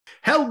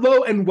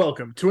Hello and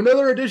welcome to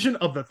another edition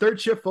of the Third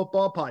Shift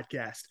Football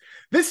Podcast.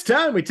 This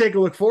time we take a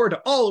look forward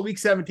to all of Week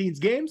 17's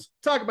games,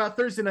 talk about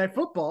Thursday Night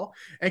Football,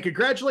 and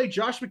congratulate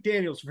Josh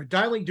McDaniels for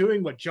finally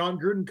doing what John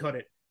Gruden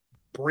couldn't,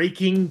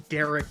 breaking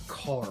Derek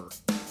Carr.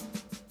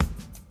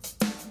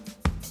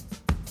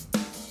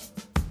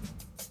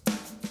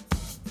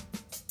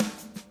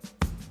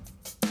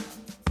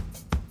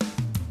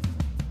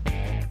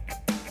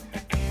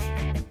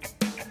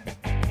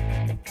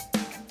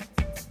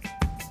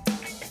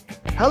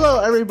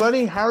 Hello,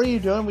 everybody. How are you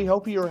doing? We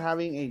hope you are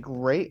having a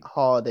great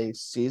holiday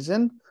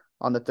season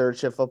on the Third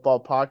Shift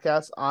Football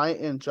Podcast. I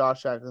am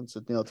Josh Atkins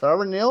with Neil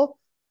Tarver. Neil,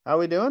 how are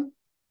we doing?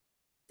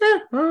 Yeah,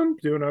 I'm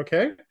doing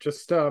okay.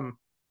 Just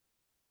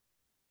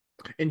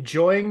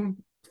enjoying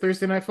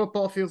Thursday Night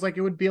Football. Feels like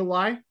it would be a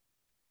lie.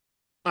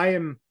 I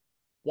am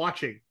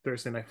watching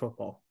Thursday Night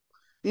Football.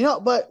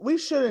 But we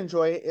should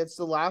enjoy it. It's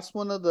the last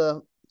one of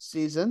the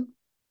season.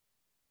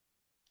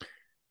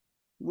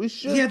 We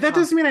should. Yeah, that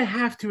doesn't mean I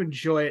have to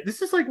enjoy it.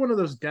 This is like one of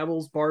those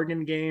devil's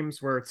bargain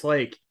games where it's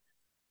like,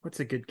 what's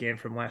a good game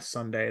from last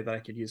Sunday that I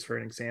could use for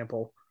an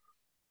example?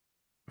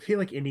 I feel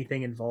like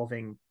anything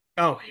involving.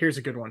 Oh, here's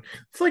a good one.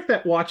 It's like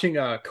that watching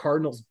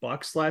Cardinals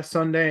Bucks last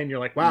Sunday, and you're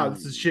like, wow,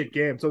 this is a shit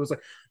game. So it was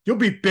like, you'll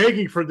be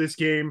begging for this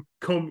game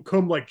come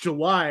like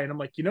July, and I'm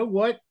like, you know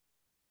what?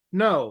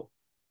 No,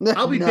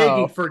 I'll be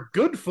begging for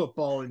good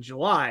football in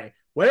July.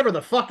 Whatever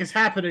the fuck is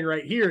happening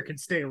right here can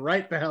stay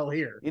right the hell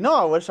here.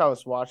 I wish I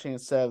was watching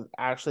instead of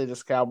actually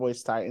this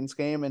Cowboys-Titans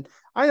game. And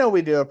I know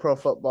we do a pro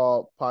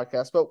football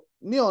podcast, but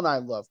Neil and I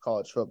love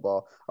college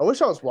football. I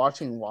wish I was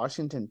watching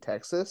Washington,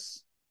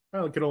 Texas.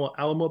 Oh, get a little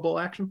Alamo Bowl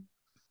action.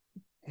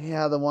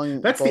 Yeah, the one.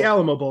 That's the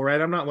Alamo Bowl,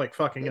 right? I'm not like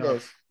fucking it up.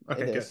 Is.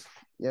 Okay, it good. Is.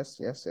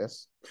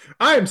 Yes.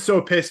 I am so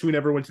pissed we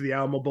never went to the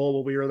Alamo Bowl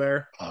while we were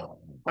there.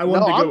 I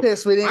wanted to go. I'm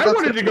pissed we didn't go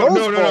to the Rose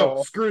Bowl.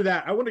 No. Screw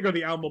that. I want to go to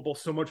the Alamo Bowl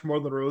so much more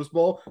than the Rose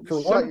Bowl. For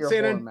one,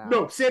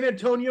 San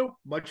Antonio,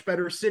 much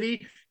better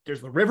city. There's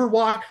the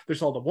Riverwalk.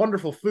 There's all the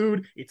wonderful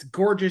food. It's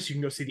gorgeous. You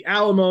can go see the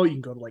Alamo. You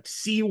can go to like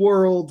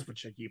SeaWorld,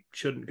 which you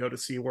shouldn't go to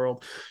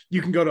SeaWorld.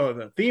 You can go to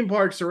the theme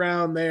parks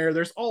around there.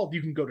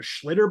 You can go to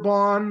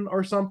Schlitterbahn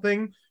or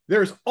something.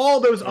 There's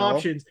all those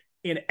options.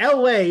 In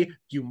LA,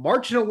 you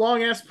march in a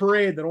long ass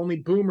parade that only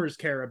boomers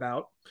care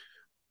about.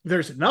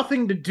 There's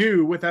nothing to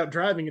do without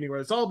driving anywhere.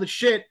 It's all the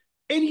shit.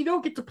 And you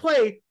don't get to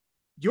play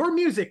your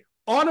music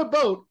on a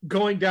boat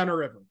going down a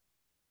river.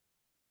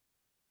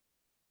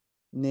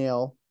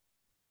 Neil.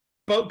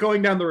 Boat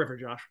going down the river,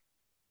 Josh.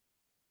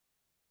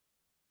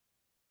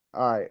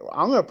 All right.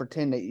 I'm going to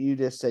pretend that you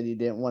just said you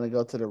didn't want to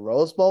go to the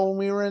Rose Bowl when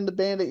we were in the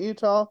band at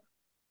Utah.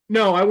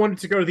 No, I wanted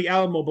to go to the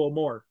Alamo Bowl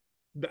more.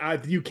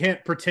 You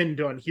can't pretend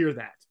to unhear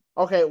that.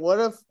 Okay, what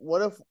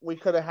if we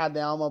could have had the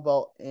Alamo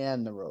Bowl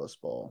and the Rose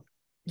Bowl?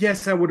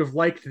 Yes, I would have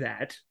liked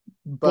that.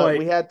 But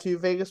we had 2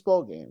 Vegas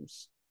Bowl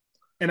games.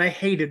 And I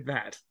hated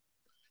that.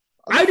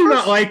 I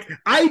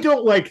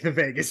don't like the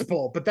Vegas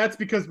Bowl, but that's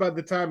because by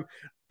the time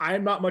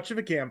I'm not much of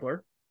a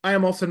gambler, I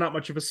am also not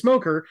much of a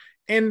smoker,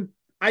 and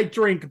I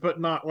drink,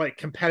 but not like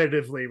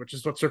competitively, which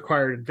is what's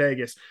required in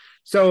Vegas.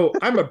 So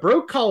I'm a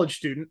broke college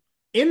student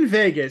in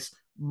Vegas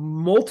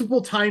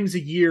multiple times a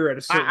year at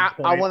a certain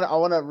point. I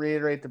want to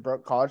reiterate the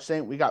broke college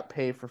thing. We got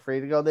paid for free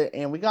to go there,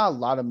 and we got a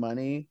lot of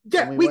money.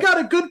 Yeah, we got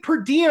a good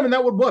per diem, and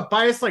that would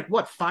buy us like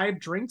 5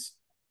 drinks?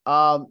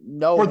 No,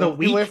 for the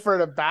week? We went for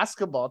the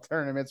basketball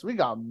tournaments. We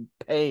got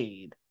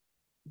paid.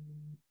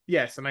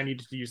 Yes, and I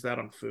needed to use that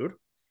on food.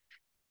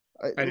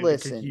 I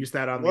needed to use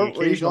that on the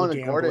occasional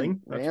gambling.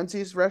 Gordon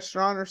Ramsay's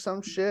restaurant or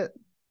some shit?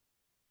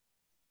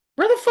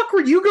 Where the fuck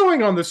were you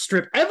going on the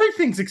strip?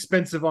 Everything's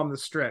expensive on the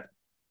strip.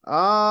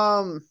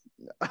 Were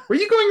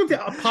you going to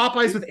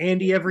Popeyes with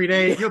Andy every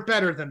day? You're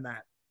better than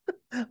that.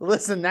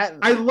 Listen,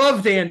 I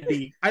loved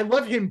Andy. I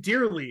love him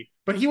dearly,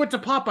 but he went to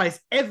Popeyes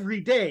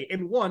every day.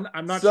 And 1,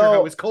 I'm not sure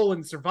how his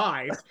colon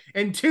survived.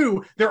 And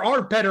 2, there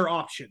are better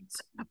options.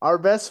 Our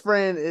best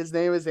friend, his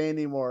name is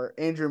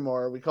Andrew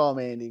Moore. We call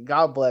him Andy.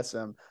 God bless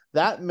him.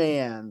 That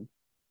man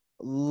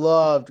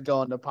loved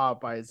going to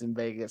Popeyes in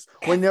Vegas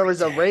when there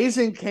was a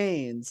Raising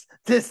Cane's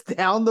just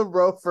down the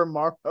road from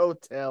our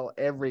hotel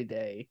every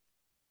day.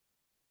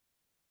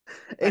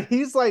 And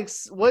he's like,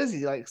 what is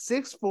he, like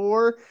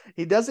 6'4"?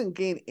 He doesn't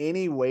gain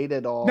any weight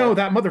at all. No,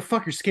 that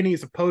motherfucker's skinny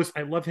as a post.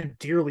 I love him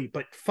dearly,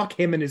 but fuck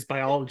him and his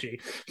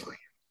biology.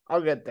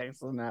 I'll get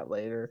thanks on that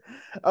later.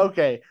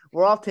 Okay,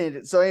 we're off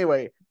tangent. So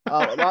anyway,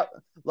 a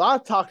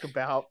lot of talk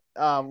about.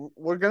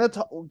 We're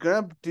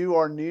gonna do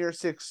our New Year's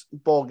Six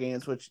bowl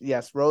games, which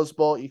yes, Rose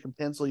Bowl. You can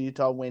pencil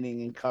Utah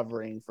winning and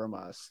covering from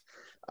us.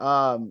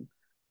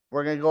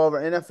 We're going to go over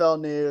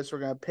NFL news. We're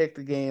going to pick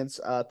the games.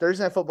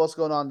 Thursday Night Football's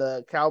going on.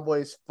 The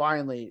Cowboys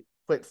finally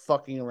quit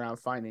fucking around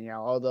finding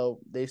out, although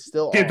they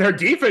still are. Their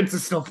defense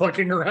is still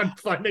fucking around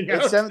finding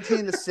out. It's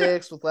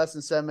 17-6 with less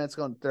than 7 minutes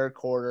going to third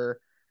quarter.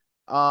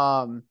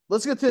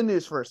 Let's get to the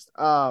news first.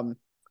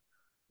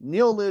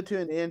 Neil alluded to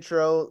in the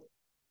intro,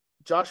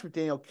 Josh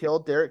McDaniel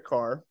killed Derek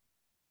Carr,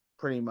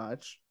 pretty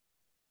much.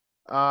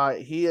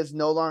 He is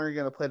no longer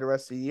going to play the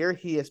rest of the year.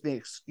 He has been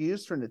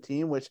excused from the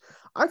team, which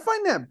I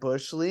find that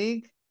Bush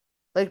League.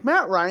 Like,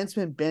 Matt Ryan's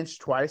been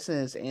benched twice in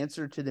his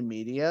answer to the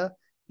media.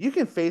 You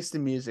can face the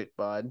music,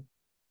 bud.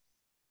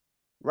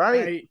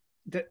 Right?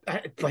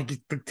 Like,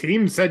 the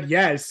team said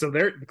yes, so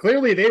they're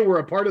clearly they were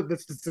a part of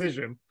this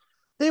decision.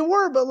 They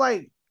were, but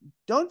like,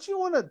 don't you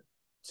want to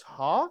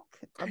talk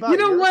about? You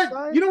know what?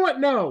 Side? You know what?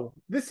 No,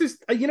 this is.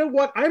 You know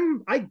what?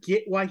 I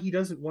get why he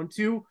doesn't want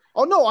to.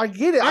 Oh no, I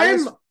get it. I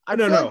feel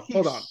like he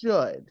hold on.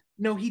 Should.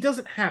 No, he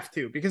doesn't have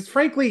to, because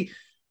frankly,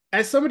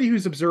 as somebody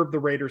who's observed the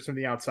Raiders from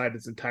the outside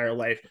his entire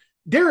life,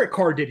 Derek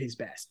Carr did his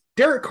best.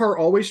 Derek Carr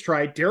always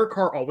tried. Derek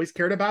Carr always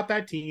cared about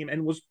that team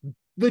and was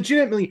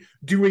legitimately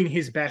doing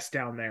his best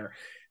down there.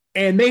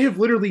 And they have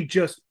literally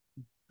just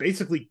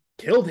basically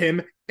killed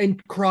him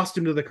and crossed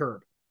him to the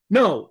curb.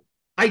 No,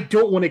 I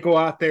don't want to go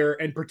out there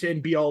and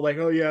pretend be all like,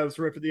 oh yeah, it's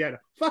right for the end.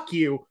 Fuck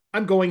you.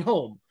 I'm going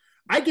home.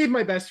 I gave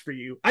my best for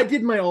you. I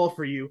did my all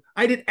for you.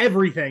 I did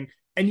everything.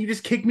 And you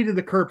just kicked me to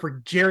the curb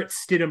for Jarrett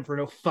Stidham for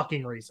no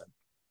fucking reason.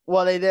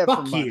 Well, they did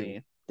for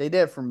money. They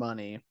did for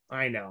money.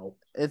 I know.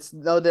 It's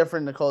no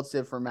different than the Colts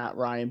did for Matt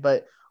Ryan.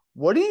 But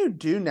what do you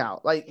do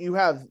now? Like, you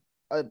have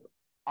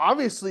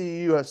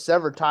obviously you have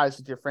severed ties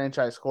with your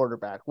franchise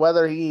quarterback.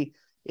 Whether he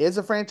is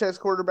a franchise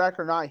quarterback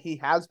or not, he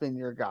has been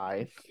your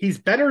guy. He's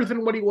better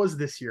than what he was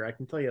this year, I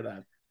can tell you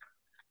that.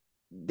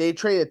 They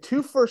traded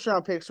 2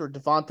 first-round picks for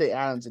Davante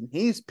Adams, and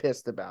he's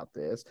pissed about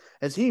this,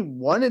 as he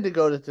wanted to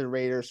go to the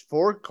Raiders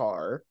for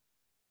Carr,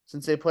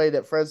 since they played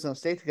at Fresno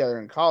State together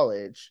in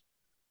college.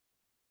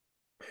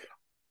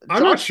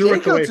 I'm not sure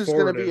what the way is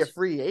going to be a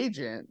free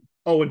agent.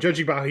 Oh, and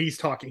judging by how he's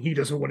talking, he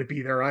doesn't want to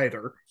be there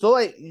either. So,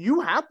 like,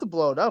 you have to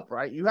blow it up,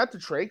 right? You have to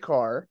trade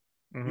Carr.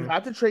 Mm-hmm. You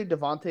have to trade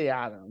Davante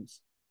Adams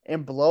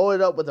and blow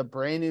it up with a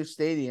brand new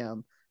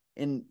stadium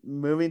and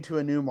moving to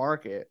a new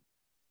market.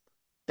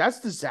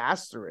 That's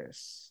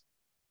disastrous.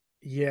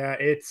 Yeah,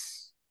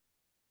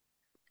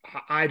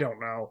 I don't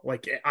know.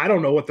 Like, I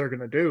don't know what they're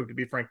going to do, to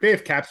be frank. They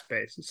have cap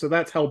space, so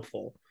that's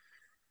helpful.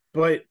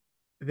 But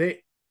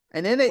they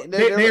have no.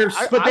 They were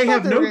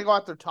going to go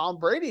after Tom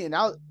Brady, and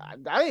now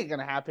that ain't going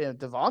to happen if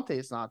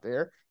Davante's not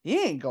there.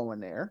 He ain't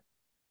going there.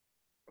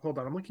 Hold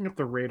on, I'm looking up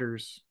the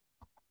Raiders.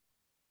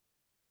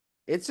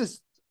 It's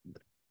just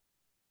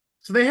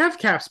so they have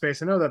cap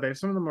space. I know that they have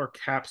some of them are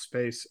cap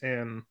space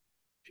in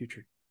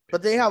future.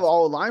 But they have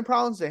all line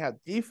problems. They have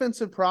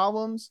defensive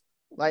problems.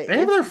 Like, they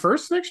have their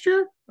first next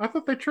year? I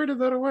thought they traded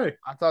that away.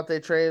 I thought they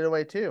traded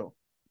away too.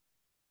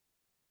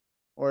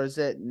 Or is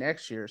it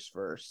next year's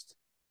first?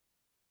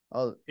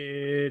 Oh,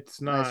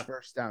 it's not. Nice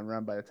first down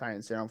run by the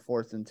Titans there on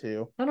 4th and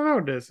 2. I don't know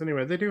what it is.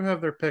 Anyway, they do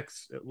have their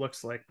picks, it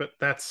looks like, but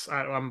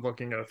I'm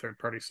looking at a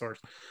third-party source.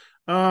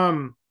 I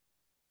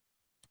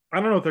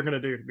don't know what they're going to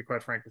do, to be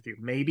quite frank with you.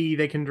 Maybe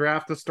they can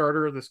draft a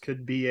starter. This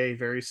could be a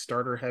very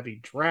starter-heavy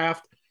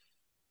draft.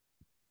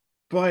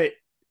 But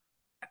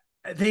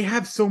they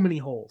have so many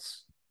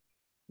holes.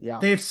 Yeah,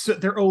 they have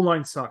their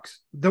O-line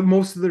sucks.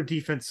 Most of their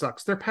defense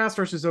sucks. Their pass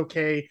rush is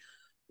okay.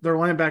 Their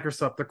linebackers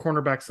suck. Their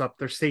cornerbacks suck.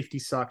 Their safety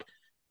suck.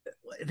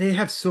 They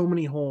have so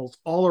many holes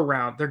all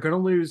around. They're going to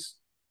lose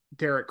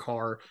Derek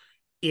Carr.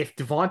 If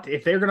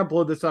they're going to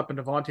blow this up and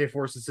Davante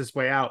forces his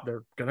way out,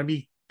 they're going to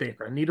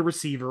need a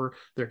receiver.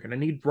 They're going to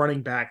need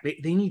running back.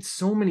 They need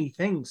so many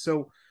things.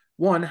 So,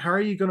 one, how are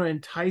you going to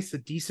entice a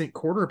decent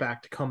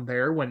quarterback to come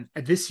there when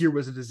this year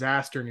was a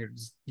disaster and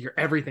your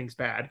everything's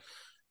bad?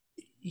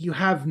 You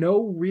have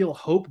no real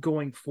hope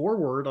going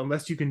forward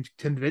unless you can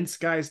convince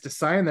guys to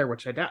sign there,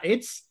 which I doubt.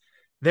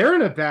 They're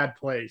in a bad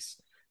place.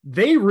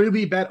 They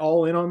really bet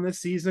all in on this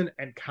season,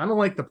 and kind of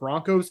like the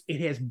Broncos, it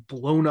has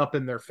blown up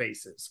in their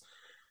faces.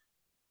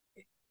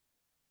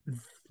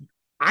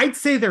 I'd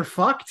say they're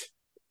fucked,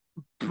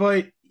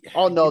 but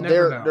oh no,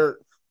 they're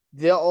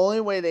the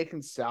only way they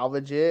can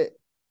salvage it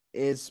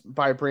is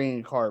by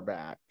bringing Carr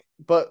back.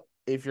 But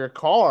if you're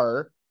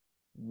Carr,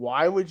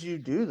 why would you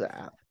do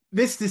that?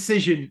 This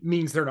decision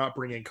means they're not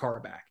bringing Carr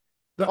back.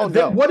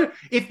 No. What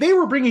if they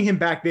were bringing him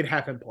back? They'd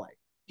have him play.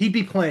 He'd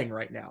be playing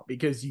right now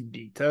because you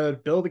need to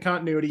build the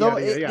continuity. So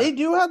they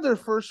do have their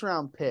first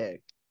round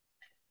pick.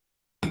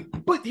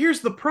 But here's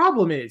the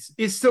problem is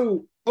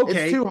so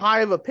okay. It's too high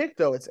of a pick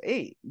though. It's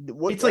 8.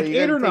 It's like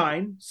 8 or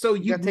 9. So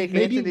you take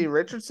Anthony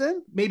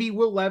Richardson? Maybe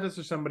Will Levis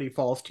or somebody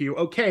falls to you.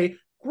 Okay,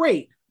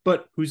 great.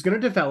 But who's going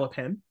to develop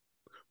him?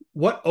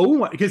 What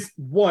because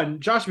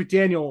Josh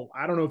McDaniel,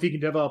 I don't know if he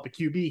can develop a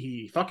QB.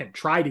 He fucking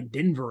tried in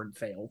Denver and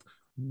failed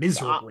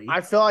miserably.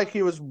 I feel like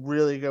he was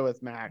really good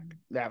with Mac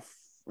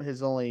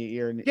his only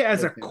year. Yeah,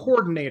 as a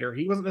coordinator,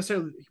 he wasn't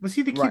necessarily. Was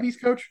he the QB's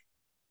coach?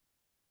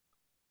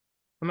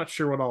 I'm not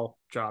sure what all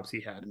jobs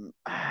he had.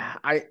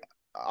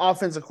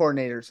 Offensive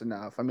coordinator's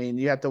enough. I mean,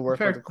 you have to work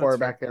with the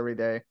quarterback every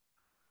day.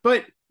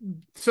 But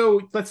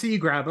so let's say you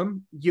grab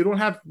him. You don't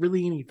have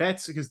really any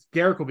vets because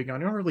Derek will be gone.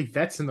 You don't have really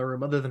vets in the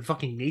room other than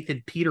fucking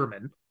Nathan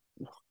Peterman.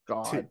 Oh,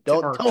 God,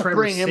 don't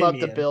bring him up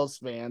to Bills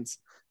fans.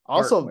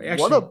 Also,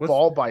 what a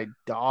ball by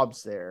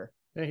Dobbs there.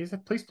 Yeah, he's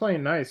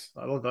playing nice.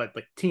 I love that.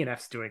 Like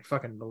TNF's doing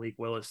fucking Malik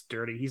Willis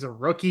dirty. He's a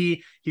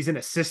rookie. He's in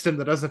a system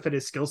that doesn't fit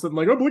his skill set. I'm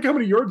like, oh, look how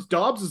many yards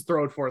Dobbs is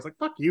throwing for. It's like,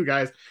 fuck you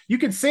guys. You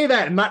can say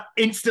that and not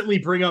instantly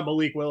bring up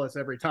Malik Willis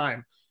every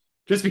time,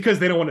 just because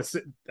they don't want to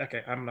sit.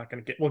 Okay, I'm not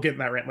gonna get. We'll get in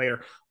that rant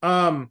later.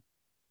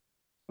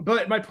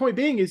 But my point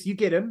being is, you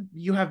get him.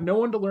 You have no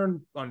one to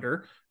learn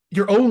under.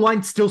 Your own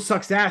line still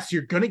sucks ass.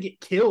 You're gonna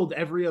get killed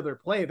every other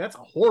play. That's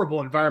a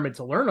horrible environment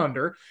to learn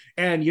under.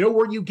 And you know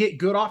where you get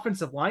good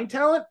offensive line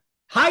talent?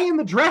 High in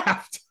the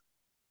draft.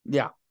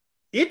 Yeah,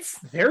 it's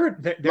they're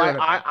like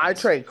I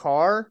trade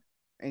Carr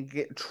and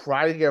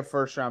try to get a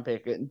first round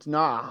pick. It's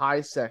not a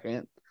high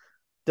second.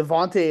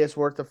 Devontae is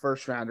worth a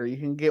first rounder. You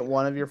can get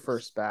one of your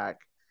first back.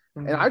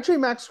 Mm-hmm. And I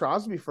trade Max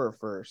Crosby for a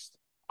first.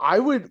 I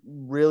would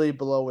really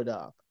blow it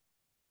up.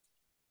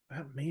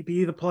 That may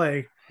be the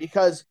play.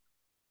 Because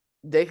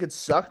they could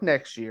suck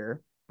next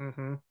year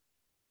and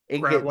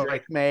get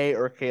Drake May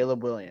or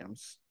Caleb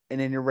Williams. And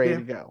then you're ready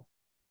to go.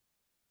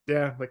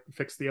 Yeah, like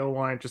fix the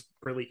O-line, just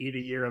really eat a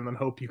year and then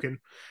hope you can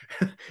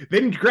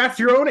then draft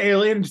your own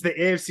alien into the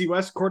AFC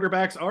West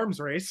quarterbacks arms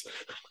race.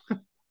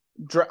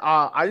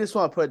 I just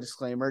want to put a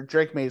disclaimer.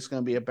 Drake May is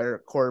going to be a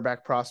better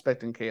quarterback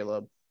prospect than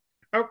Caleb.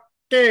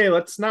 Okay,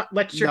 let's not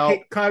let your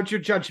hate cloud your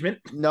judgment.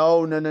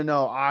 No.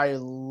 I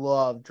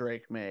love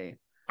Drake May.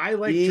 I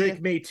like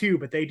Drake May too,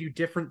 but they do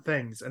different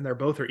things, and they're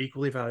both are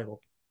equally valuable.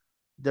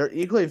 They're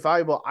equally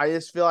valuable. I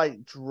just feel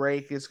like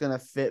Drake is going to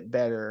fit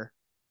better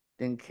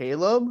than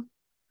Caleb.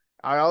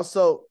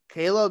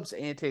 Caleb's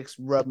antics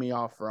rub me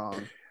off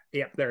wrong.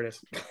 Yeah, there it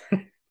is.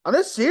 I'm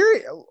just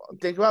serious.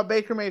 Think about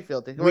Baker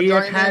Mayfield. We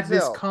have had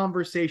this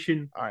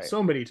conversation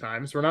so many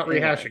times. We're not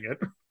rehashing it.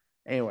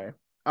 Anyway,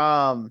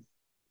 so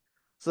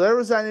there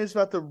was that news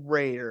about the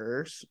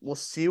Raiders. We'll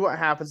see what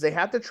happens. They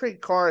have to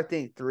trade Carr, I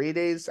think, 3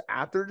 days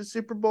after the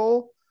Super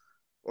Bowl,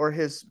 or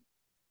his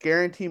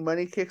guarantee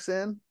money kicks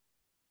in.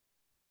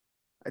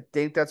 I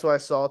think that's what I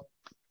saw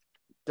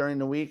during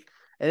the week.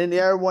 And then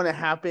the other one that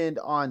happened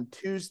on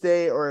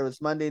Tuesday, or it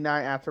was Monday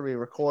night after we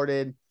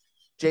recorded.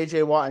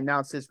 J.J. Watt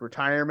announced his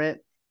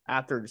retirement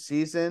after the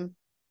season.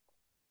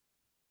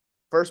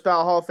 First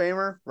ballot Hall of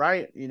Famer,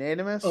 right?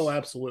 Unanimous? Oh,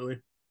 absolutely.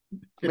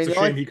 It's a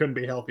shame he couldn't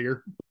be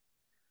healthier.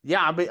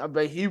 Yeah,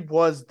 but he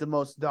was the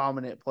most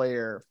dominant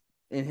player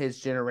in his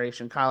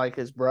generation, kind of like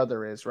his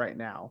brother is right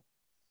now,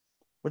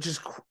 which is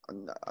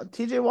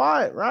T.J.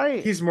 Watt,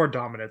 right? He's more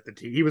dominant than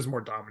he was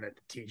more dominant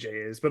than T.J.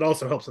 is, but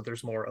also helps that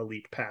there's more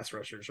elite pass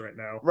rushers right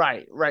now.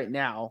 Right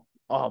now.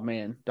 Oh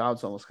man,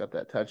 Dobbs almost got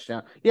that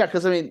touchdown. Yeah,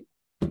 because I mean,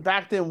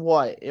 back then,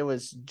 what it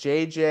was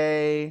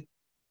J.J.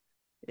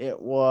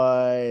 It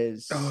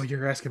was. Oh,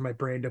 you're asking my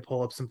brain to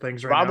pull up some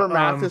things right now. Robert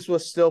now. Mathis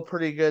was still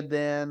pretty good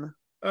then.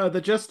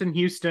 The Justin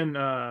Houston,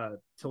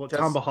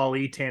 Tamba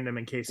Hali tandem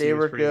in KC. They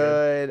were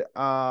good.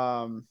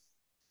 I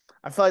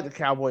feel like the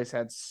Cowboys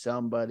had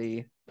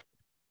somebody.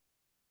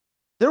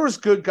 There was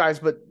good guys,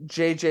 but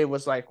JJ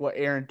was like what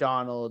Aaron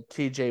Donald,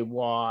 TJ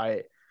Watt,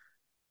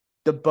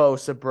 the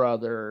Bosa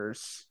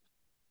brothers,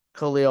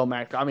 Khalil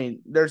Mack. I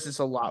mean, there's just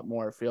a lot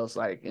more, it feels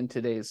like, in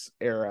today's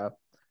era.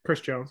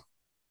 Chris Jones.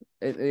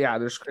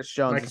 There's Chris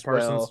Jones Micah as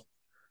Parsons. Well.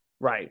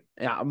 Right.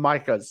 Yeah,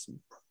 Micah's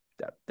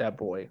that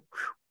boy.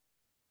 Whew.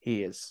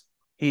 He is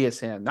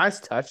him. Nice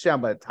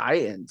touchdown by the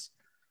Titans.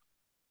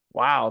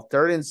 Wow,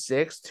 3rd and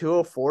 6,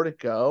 2:04 to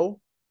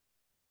go.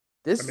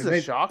 This is a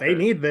shocker. They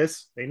need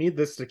this. They need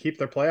this to keep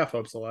their playoff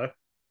hopes alive.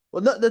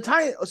 Well, the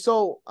Titans.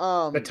 So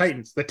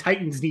the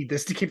Titans need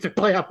this to keep their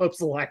playoff hopes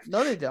alive.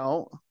 No, they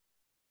don't.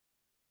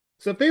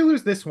 So if they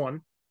lose this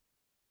one,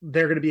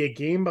 they're going to be a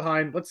game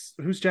behind.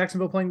 Who's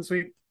Jacksonville playing this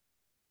week?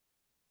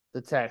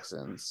 The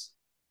Texans.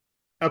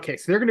 Okay,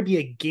 so they're going to be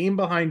a game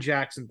behind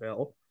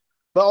Jacksonville.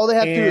 But all they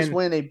have to do is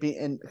win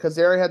because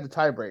they already had the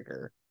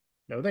tiebreaker.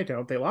 No, they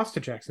don't. They lost to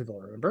Jacksonville,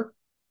 remember?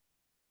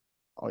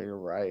 Oh, you're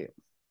right.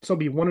 So it'll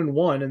be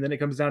 1-1, and then it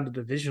comes down to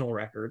divisional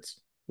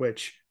records,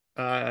 which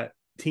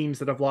teams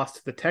that have lost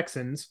to the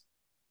Texans,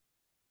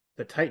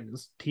 the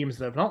Titans, teams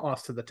that have not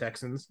lost to the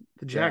Texans,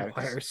 the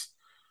Jaguars.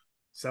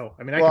 So,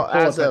 I mean, I can pull up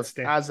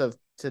as of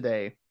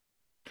today.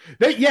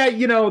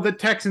 The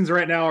Texans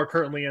right now are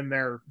currently in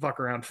their fuck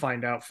around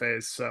find out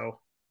phase. So,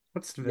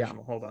 what's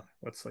divisional? Hold on.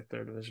 What's like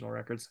their divisional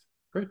records?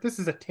 This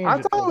is a tangent.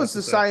 I thought it was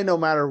decided no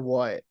matter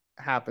what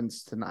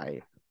happens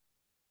tonight.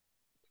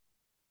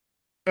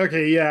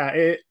 Okay,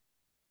 yeah.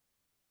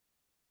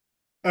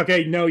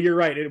 Okay, no, you're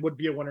right. It would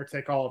be a winner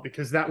take all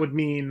because that would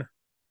mean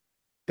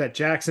that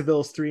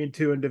Jacksonville's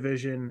 3-2 in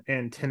division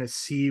and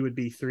Tennessee would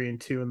be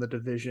 3-2 in the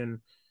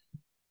division.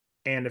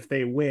 And if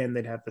they win,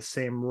 they'd have the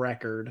same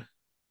record.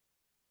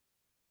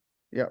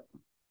 Yep.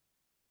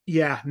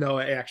 Yeah, no,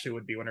 it actually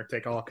would be winner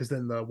take all because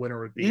then the winner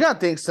would be. You gotta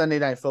think Sunday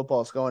Night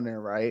Football is going there,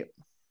 right?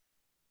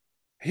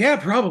 Yeah,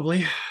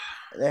 probably.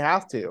 They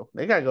have to.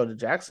 They gotta go to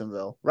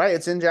Jacksonville, right?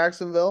 It's in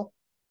Jacksonville.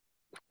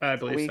 I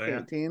believe week so.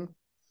 Yeah. 18.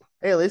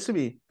 Hey, at least it'll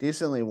be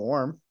decently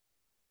warm.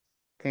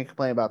 Can't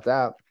complain about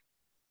that.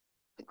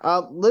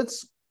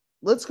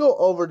 Let's go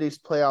over these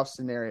playoff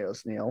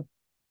scenarios, Neil,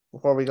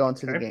 before we go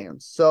into the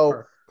games.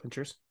 So,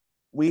 clinchers.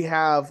 we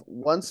have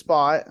one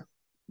spot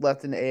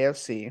left in the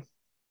AFC,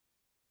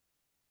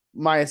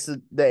 minus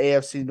the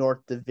AFC North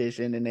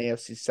division and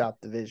AFC South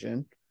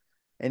division.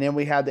 And then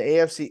we have the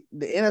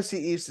NFC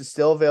East is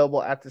still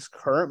available at this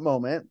current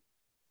moment,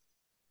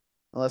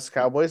 unless the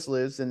Cowboys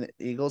lose and the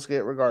Eagles get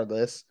it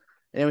regardless.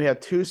 And then we have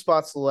 2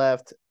 spots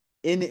left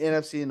in the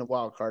NFC in the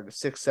wild card, the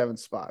 6th, 7th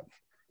spot.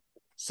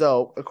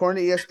 So,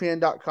 according to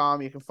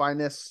ESPN.com, you can find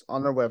this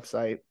on their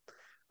website.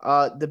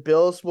 The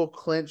Bills will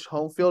clinch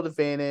home field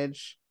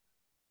advantage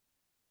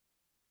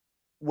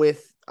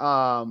with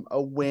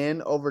a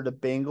win over the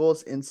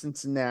Bengals in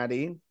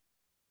Cincinnati.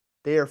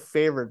 They are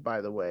favored,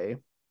 by the way,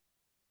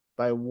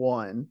 by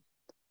 1,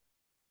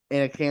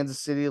 and a Kansas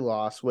City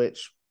loss,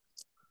 which,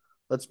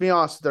 let's be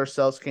honest with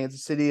ourselves,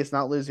 Kansas City is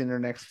not losing their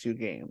next 2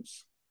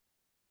 games.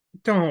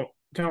 Don't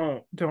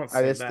say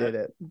I just that. did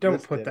it.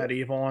 Don't put that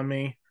evil on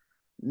me.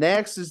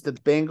 Next is the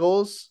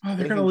Bengals. Oh,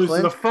 they're going to lose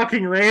to the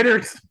fucking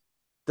Raiders.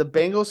 The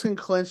Bengals can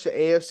clinch the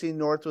AFC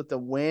North with a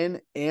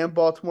win and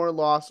Baltimore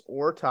loss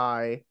or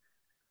tie,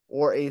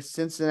 or a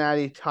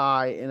Cincinnati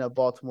tie and a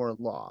Baltimore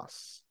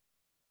loss.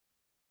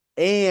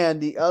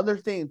 And the other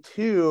thing,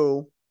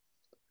 too,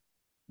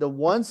 the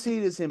 1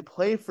 seed is in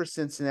play for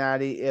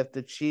Cincinnati if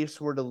the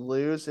Chiefs were to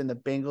lose and the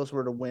Bengals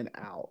were to win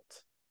out.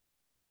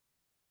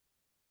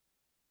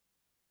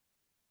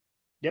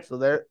 Yep. So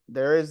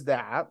there is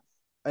that.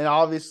 And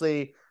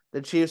obviously,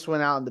 the Chiefs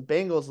went out and the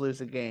Bengals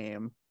lose a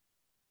game,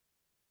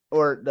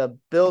 or the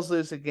Bills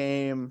lose a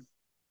game,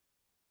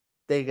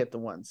 they get the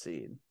 1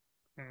 seed.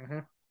 Mm-hmm.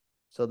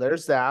 So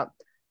there's that.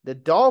 The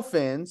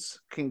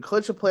Dolphins can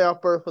clinch a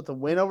playoff berth with a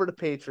win over the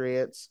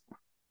Patriots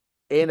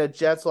and a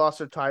Jets loss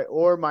or tie,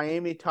 or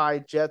Miami tie,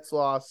 Jets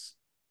loss,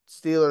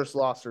 Steelers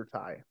loss or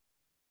tie.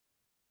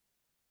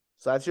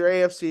 So that's your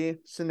AFC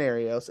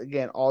scenarios.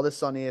 Again, all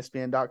this on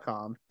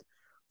ESPN.com.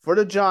 For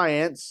the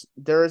Giants,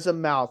 there is a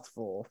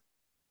mouthful.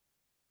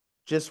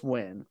 Just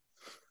win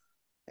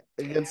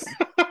against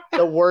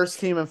the worst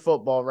team in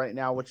football right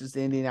now, which is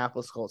the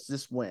Indianapolis Colts.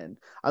 Just win.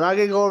 I'm not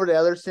going to go over the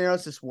other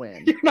scenarios. Just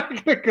win. You're not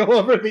going to go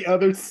over the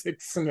other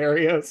 6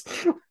 scenarios.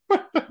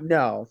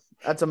 No,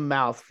 that's a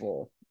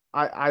mouthful.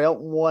 I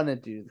don't want to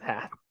do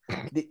that.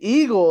 The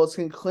Eagles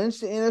can clinch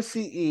the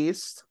NFC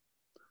East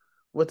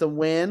with a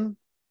win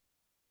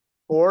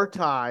or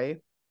tie,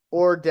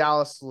 or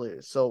Dallas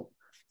lose. So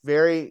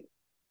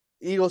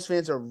Eagles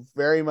fans are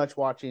very much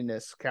watching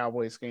this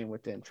Cowboys game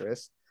with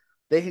interest.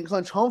 They can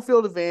clinch home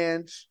field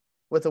advantage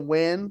with a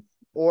win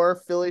or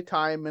Philly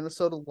tie,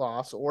 Minnesota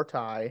loss or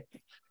tie.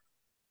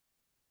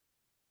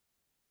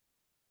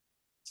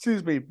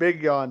 Excuse me,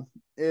 big yawn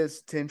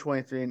is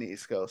 10-23 in the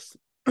East Coast.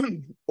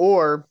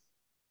 Or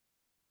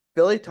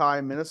Philly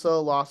tie, Minnesota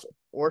loss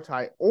or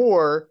tie,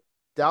 or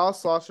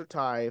Dallas loss or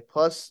tie,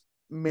 plus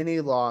mini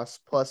loss,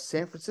 plus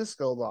San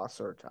Francisco loss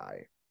or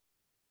tie.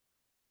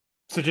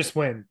 So just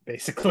win,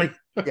 basically.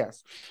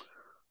 Yes.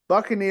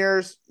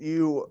 Buccaneers,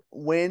 you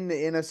win the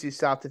NFC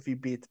South if you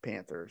beat the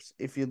Panthers.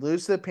 If you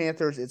lose to the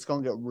Panthers, it's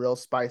going to get real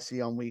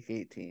spicy on week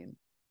 18.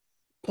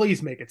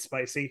 Please make it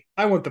spicy.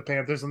 I want the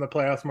Panthers in the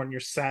playoffs more than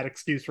your sad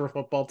excuse for a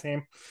football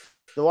team.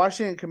 The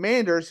Washington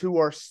Commanders, who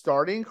are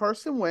starting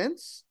Carson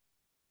Wentz,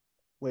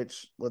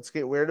 which let's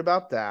get weird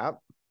about that.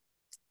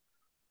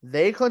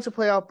 They clinch a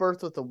playoff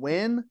berth with a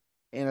win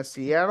and a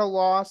Seattle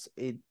loss,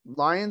 a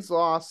Lions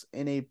loss,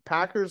 and a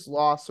Packers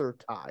loss or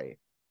tie.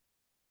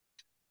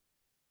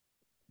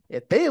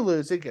 If they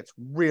lose, it gets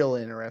real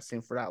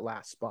interesting for that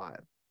last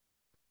spot.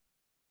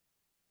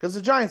 Because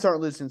the Giants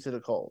aren't losing to the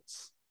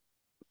Colts.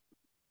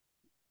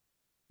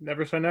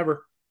 Never say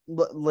never.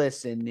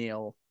 Listen,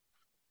 Neil.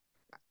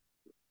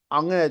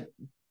 I'm going to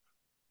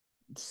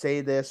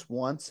say this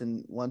once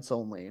and once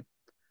only.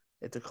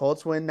 If the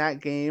Colts win that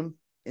game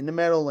in the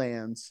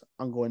Meadowlands,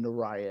 I'm going to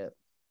riot.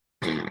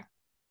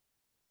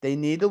 They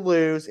need to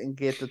lose and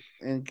get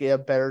a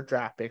better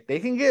draft pick. They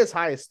can get as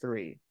high as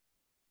 3.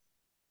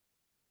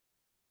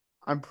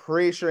 I'm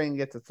pretty sure they can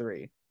get to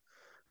 3.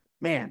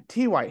 Man,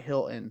 T.Y.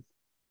 Hilton.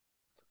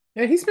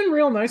 Yeah, he's been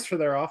real nice for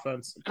their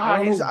offense.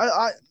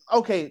 God,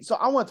 okay, so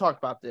I want to talk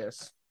about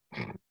this.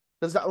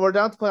 Because we're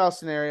down to playoff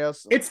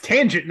scenarios. It's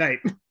tangent night.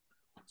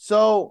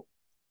 So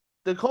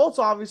the Colts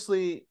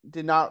obviously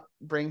did not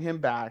bring him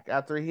back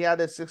after he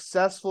had a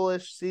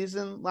successful-ish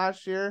season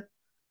last year.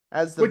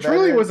 Which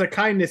really was a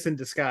kindness in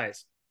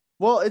disguise.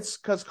 Well, it's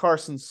because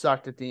Carson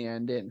sucked at the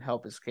end, didn't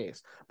help his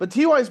case. But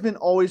T.Y.'s been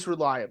always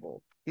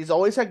reliable. He's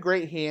always had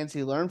great hands.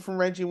 He learned from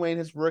Reggie Wayne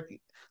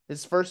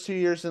his first 2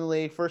 years in the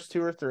league, first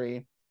 2 or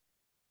 3.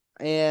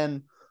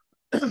 And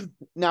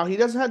now he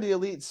doesn't have the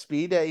elite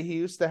speed that he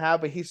used to have,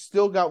 but he's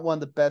still got one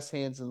of the best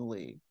hands in the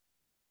league.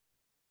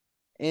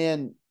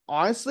 And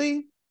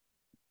honestly,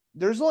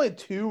 there's only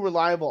 2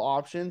 reliable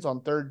options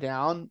on third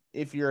down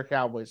if you're a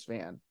Cowboys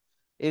fan.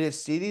 It is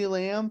CeeDee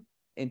Lamb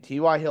and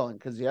T.Y. Hilton,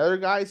 because the other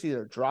guys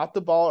either drop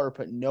the ball or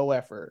put no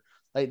effort.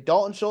 Like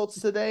Dalton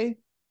Schultz today,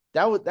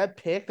 that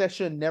pick, that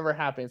should never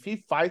happen. If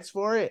he fights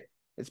for it,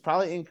 it's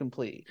probably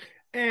incomplete.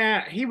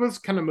 Yeah, he was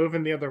kind of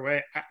moving the other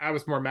way. I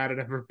was more mad at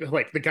him.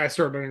 Like, the guy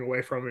started moving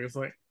away from me. He was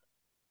like,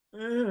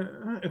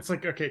 It's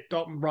like, okay,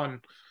 Dalton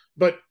run.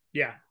 But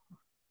yeah.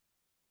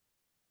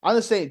 I'm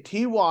just saying,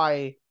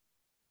 Ty,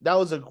 that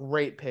was a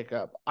great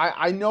pickup.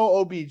 I know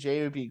OBJ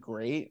would be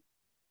great,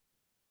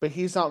 but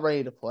he's not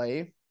ready to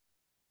play.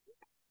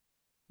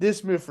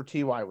 This move for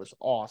Ty was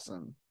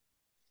awesome.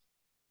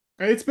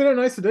 It's been a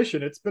nice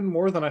addition. It's been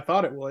more than I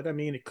thought it would. I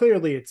mean,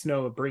 clearly it's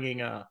no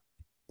bringing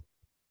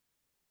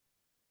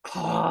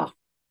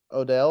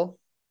Odell?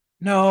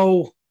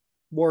 No,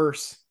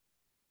 worse.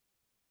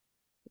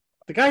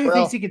 The guy who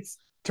thinks he gets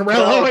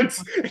Terrell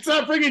Owens. It's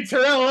not bringing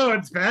Terrell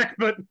Owens back,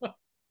 but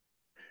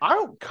I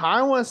don't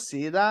kind of want to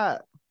see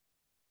that.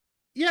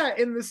 Yeah,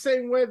 in the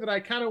same way that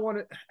I kind of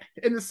wanted,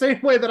 in the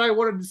same way that I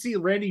wanted to see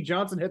Randy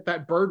Johnson hit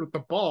that bird with the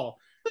ball.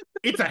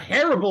 It's a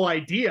terrible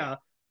idea.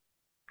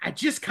 I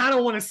just kind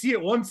of want to see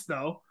it once,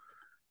 though.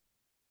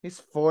 He's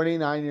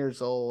 49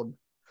 years old.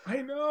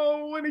 I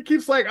know. And he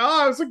keeps like,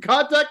 I was in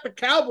contact the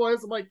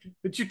Cowboys. I'm like,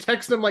 did you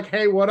text them like,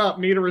 hey, what up?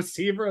 Need a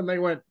receiver? And they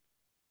went,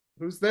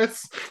 who's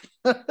this?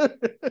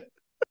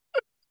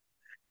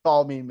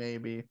 Call me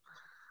maybe.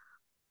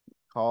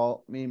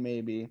 Call me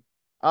maybe.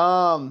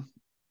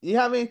 You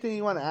have anything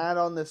you want to add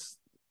on this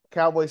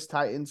Cowboys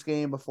Titans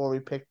game before we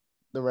pick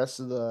the rest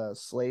of the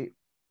slate?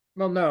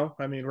 Well, no.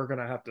 I mean, we're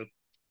gonna have to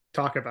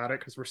talk about it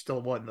because we're still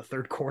in the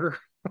third quarter.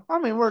 I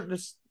mean, we're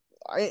just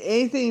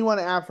anything you want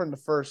to add from the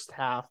first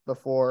half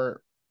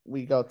before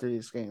we go through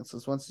these games.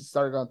 Because once you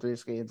start going through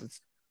these games,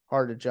 it's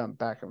hard to jump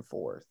back and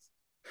forth.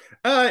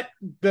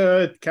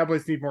 The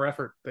Cowboys need more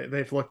effort.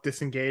 They've looked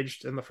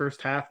disengaged in the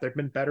first half. They've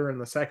been better in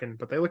the second,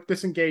 but they look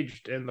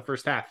disengaged in the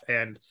first half.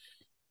 And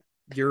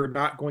you're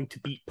not going to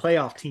beat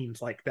playoff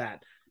teams like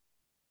that.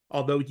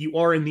 Although you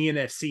are in the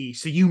NFC,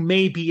 so you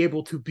may be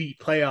able to beat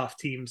playoff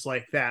teams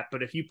like that.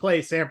 But if you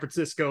play San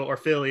Francisco or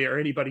Philly or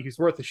anybody who's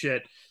worth a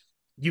shit,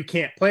 you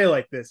can't play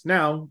like this.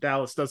 Now,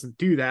 Dallas doesn't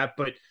do that,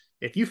 but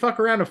if you fuck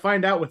around and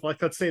find out with,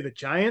 like, let's say the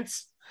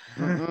Giants,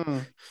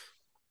 actually,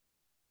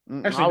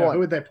 no, who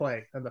would they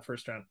play in the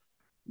first round?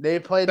 They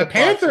played the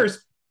Panthers.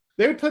 Bucks.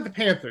 They would play the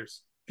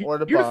Panthers. Or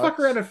the Bucks. You're to fuck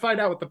around and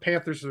find out with the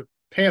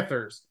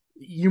Panthers,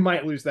 you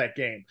might lose that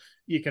game.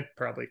 You can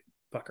probably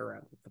fuck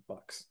around with the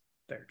Bucks.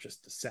 They're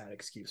just a sad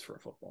excuse for a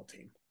football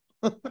team.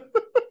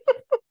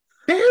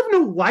 They have no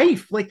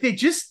life. Like,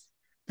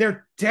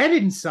 they're dead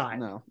inside.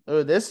 No.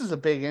 Oh, this is a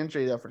big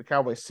injury, though, for the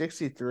Cowboys.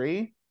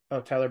 63. Oh,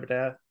 Tyler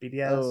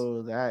BDS.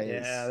 Oh, that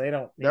is. Yeah, they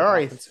don't. They're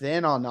already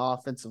thin on the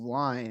offensive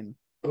line.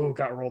 Oh,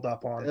 got rolled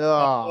up on.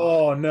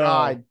 Oh, no.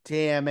 God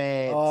damn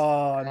it.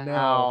 Oh,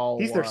 no.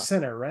 He's their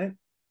center, right?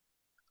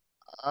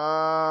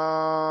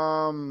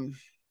 I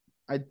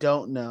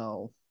don't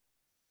know.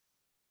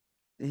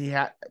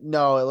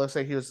 No, it looks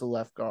like he was the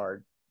left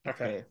guard.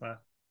 Okay. Well,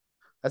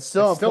 that's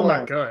still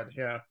not good.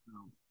 Yeah.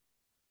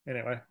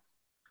 Anyway.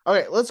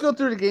 Okay, let's go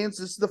through the games.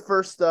 This is the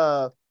first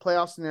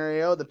playoff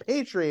scenario. The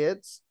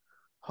Patriots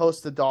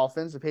host the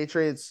Dolphins. The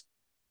Patriots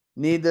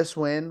need this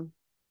win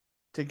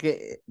to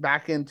get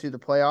back into the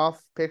playoff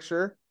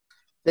picture.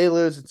 They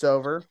lose, it's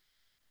over.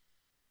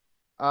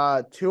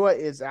 Tua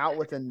is out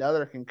with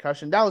another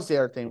concussion. That was the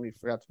other thing we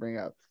forgot to bring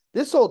up.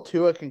 This whole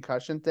Tua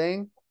concussion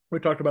thing. We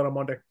talked about on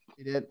Monday.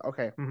 You did?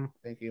 Okay. Mm-hmm.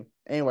 Thank you.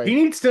 Anyway. He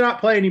needs to not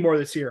play anymore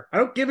this year. I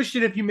don't give a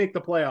shit if you make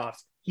the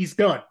playoffs. He's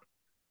done.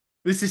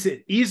 This is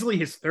it. Easily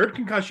his third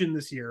concussion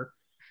this year.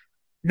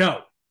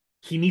 No.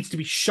 He needs to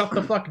be shut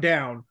the fuck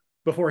down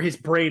before his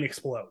brain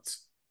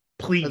explodes.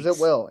 Please. Because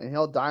it will, and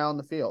he'll die on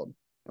the field.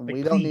 And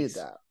we don't need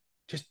that.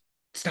 Just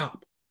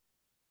stop.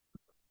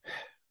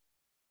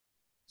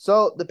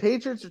 So the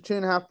Patriots are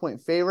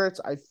 2.5-point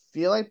favorites. I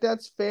feel like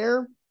that's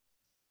fair.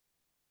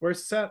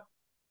 Where's it at?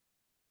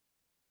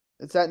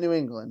 It's at New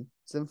England.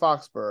 It's in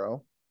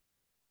Foxborough.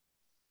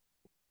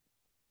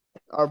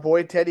 Our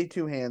boy Teddy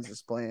Two Hands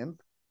is playing.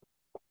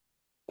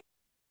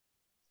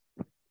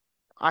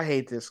 I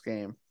hate this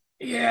game.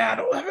 Yeah, I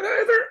don't have it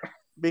either.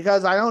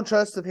 Because I don't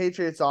trust the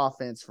Patriots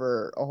offense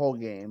for a whole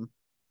game.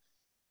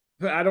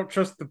 I don't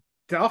trust the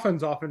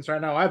Dolphins offense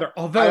right now either.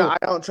 Although I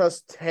don't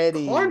trust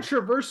Teddy.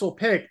 Controversial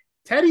pick.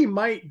 Teddy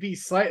might be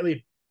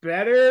slightly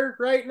better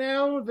right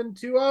now than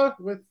Tua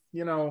with,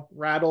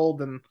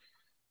 rattled and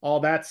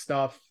all that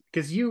stuff.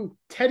 Because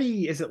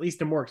Teddy is at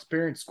least a more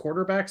experienced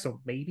quarterback,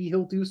 so maybe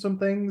he'll do some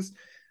things.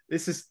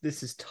 This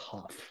is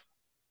tough.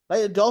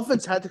 Like, the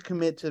Dolphins had to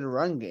commit to the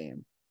run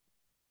game.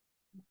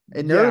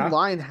 And their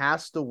line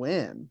has to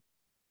win.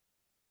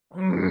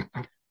 I'm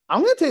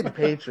going to take the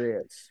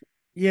Patriots.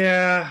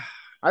 Yeah.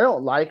 I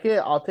don't like it.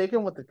 I'll take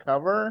them with the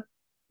cover.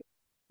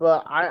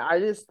 But I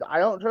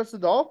don't trust the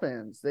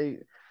Dolphins. They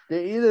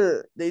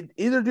either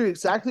do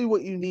exactly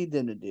what you need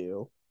them to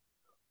do,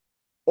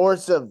 or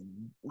it's a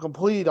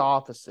complete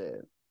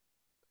opposite.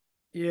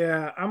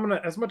 Yeah,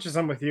 as much as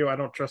I'm with you, I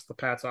don't trust the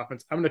Pats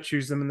offense. I'm gonna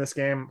choose them in this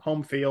game.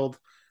 Home field.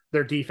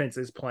 Their defense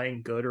is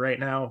playing good right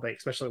now.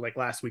 Especially like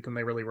last week when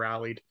they really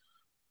rallied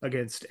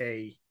against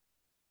a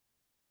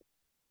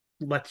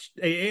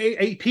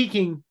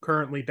peaking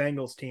currently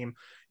Bengals team.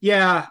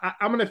 Yeah,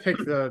 I'm gonna pick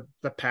the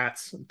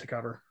Pats to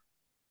cover.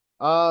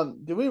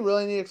 Do we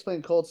really need to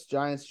explain Colts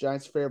Giants?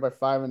 Giants favored by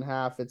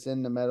 5.5. It's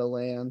in the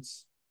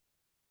Meadowlands.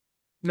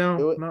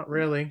 No, not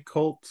really.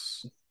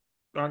 Colts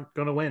aren't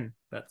gonna win.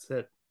 That's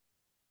it.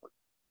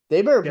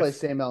 They better play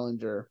Sam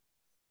Ehlinger.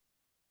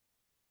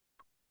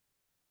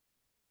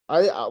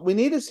 We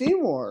need to see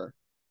more.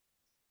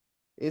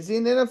 Is he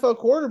an NFL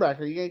quarterback?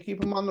 Are you going to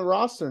keep him on the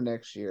roster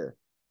next year?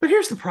 But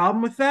here's the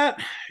problem with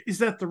that is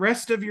that the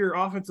rest of your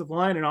offensive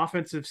line and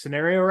offensive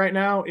scenario right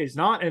now is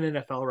not an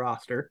NFL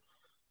roster,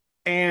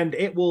 and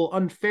it will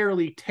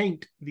unfairly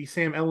taint the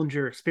Sam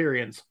Ehlinger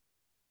experience.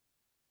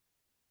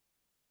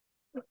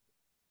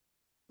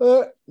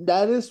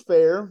 That is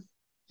fair.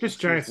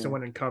 Just Giants to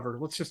win and cover.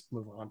 Let's just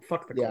move on.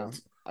 Fuck the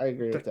Colts. I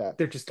agree with that.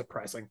 They're just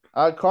depressing.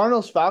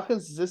 Cardinals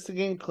Falcons. Is this the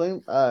game?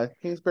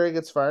 Kingsbury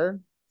gets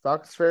fired.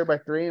 Falcons fired by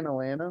 3 in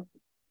Atlanta.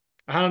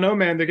 I don't know,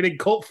 man. They're getting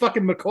Colt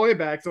fucking McCoy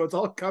back, so it's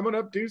all coming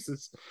up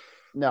deuces.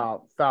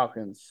 No,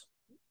 Falcons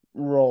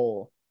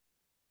roll.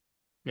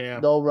 Yeah,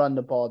 they'll run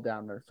the ball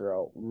down their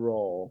throat.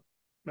 Roll.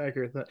 I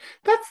agree with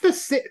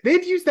that.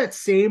 They've used that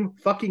same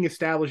fucking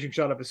establishing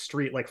shot up a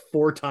street like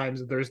 4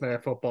 times in Thursday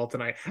Night Football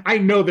tonight. I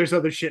know there's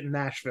other shit in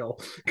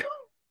Nashville.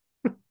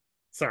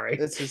 Sorry.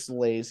 It's just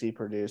lazy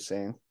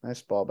producing.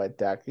 Nice ball by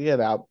Dak. You get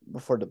out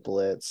before the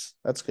blitz.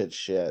 That's good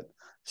shit.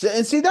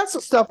 And see, that's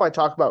the stuff I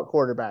talk about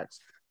quarterbacks.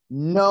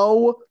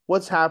 Know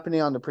what's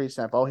happening on the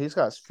pre-snap. Oh, he's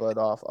got his foot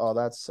off. Oh,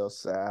 that's so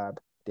sad.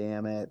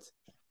 Damn it.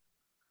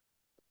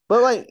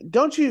 But, like,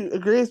 don't you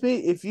agree with me?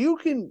 If you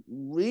can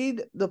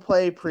read the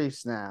play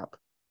pre-snap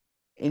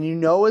and you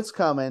know it's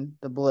coming,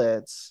 the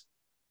blitz,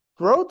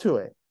 throw to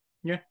it.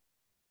 Yeah.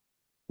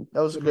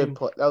 That was a good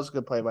play. That was a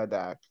good play by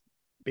Dak.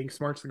 Being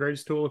smart's the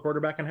greatest tool a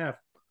quarterback can have.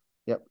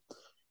 Yep.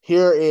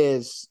 Here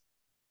is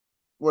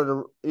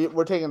we're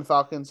taking the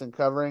Falcons and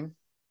covering.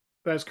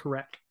 That's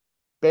correct.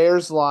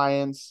 Bears,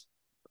 Lions,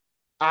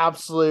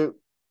 absolute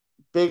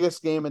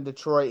biggest game in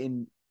Detroit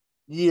in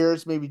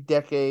years, maybe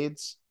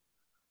decades.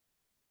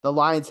 The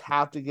Lions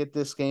have to get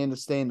this game to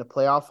stay in the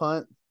playoff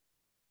hunt.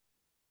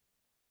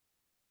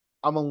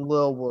 I'm a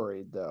little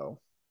worried,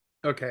 though.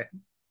 Okay,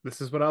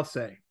 this is what I'll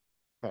say.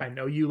 Okay. I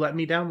know you let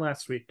me down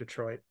last week,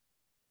 Detroit,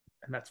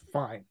 and that's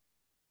fine.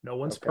 No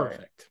one's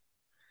perfect.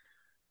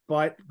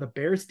 But the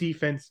Bears'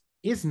 defense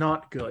is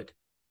not good.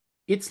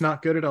 It's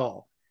not good at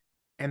all.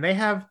 And they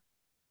have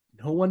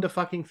no one to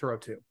fucking throw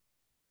to.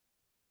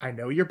 I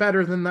know you're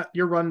better than that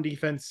your run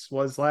defense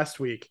was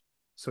last week.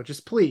 So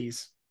just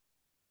please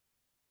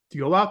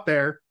go out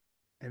there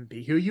and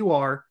be who you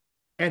are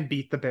and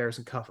beat the Bears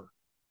and cover.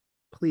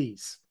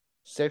 Please.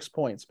 6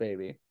 points,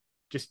 baby.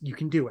 Just, you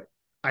can do it.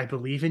 I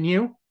believe in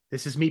you.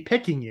 This is me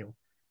picking you.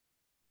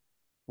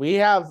 We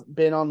have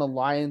been on the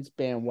Lions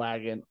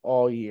bandwagon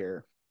all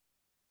year.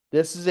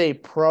 This is a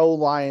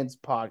pro-Lions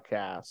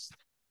podcast.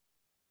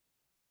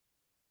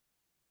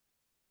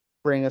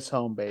 Bring us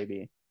home,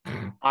 baby.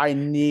 I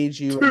need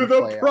you to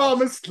the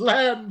promised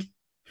land.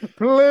 Please.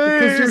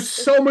 Because you're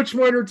so much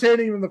more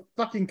entertaining than the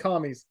fucking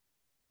commies.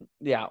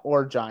 Yeah,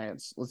 or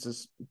Giants. Let's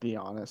just be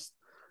honest.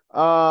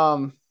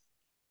 Broncos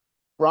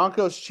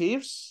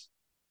Chiefs.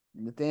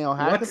 Nathaniel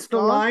Hackett's What's the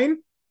line?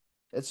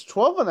 It's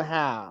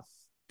 12.5.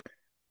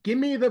 Give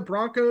me the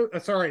Broncos.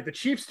 The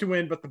Chiefs to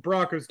win, but the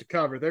Broncos to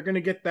cover. They're going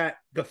to get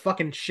the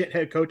fucking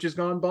shithead coach is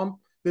gone bump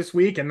this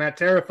week, and that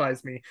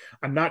terrifies me.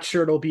 I'm not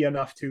sure it'll be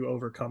enough to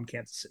overcome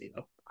Kansas City,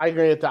 though. I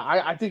agree with that.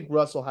 I think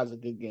Russell has a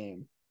good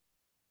game.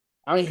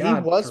 I mean, he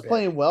was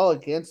playing well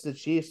against the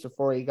Chiefs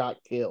before he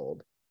got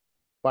killed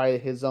by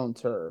his own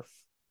turf.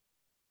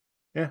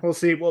 Yeah, we'll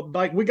see. Well,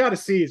 like, we got to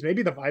see is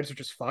maybe the vibes are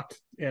just fucked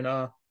in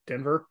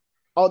Denver.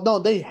 Oh no,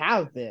 they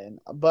have been,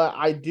 but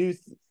I do.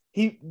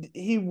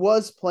 He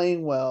was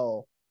playing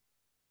well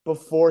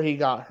before he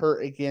got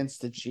hurt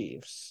against the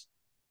Chiefs.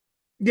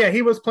 Yeah,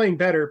 he was playing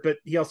better, but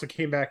he also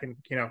came back and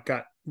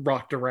got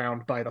rocked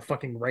around by the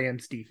fucking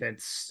Rams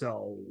defense.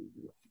 So,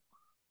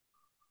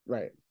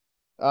 right.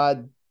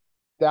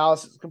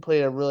 Dallas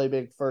completed a really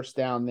big first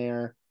down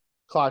there.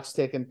 Clock's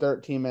ticking,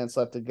 13 minutes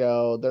left to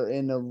go. They're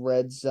in the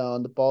red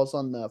zone. The ball's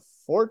on the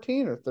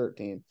 14 or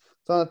 13.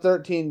 It's on the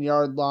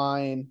 13-yard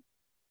line.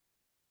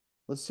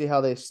 Let's see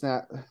how they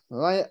snap.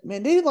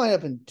 Man, they line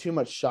up in too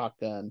much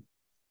shotgun.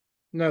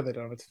 No, they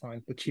don't. It's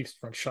fine. The Chiefs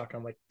run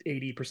shotgun like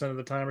 80% of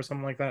the time or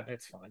something like that.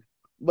 It's fine.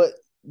 But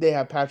they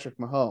have Patrick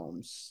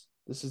Mahomes.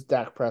 This is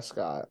Dak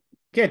Prescott.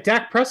 Yeah,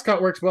 Dak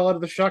Prescott works well out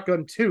of the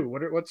shotgun too.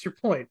 What's your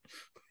point?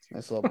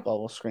 Nice little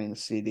bubble screen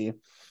CD.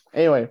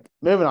 Anyway,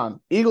 moving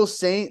on. Eagles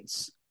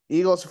Saints.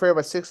 Eagles are favored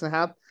by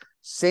 6.5.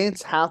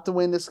 Saints have to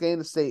win this game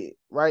to stay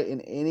right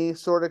in any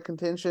sort of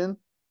contention.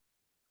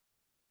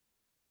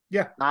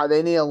 Yeah.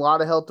 They need a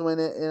lot of help to win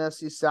it in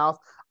NFC South.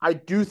 I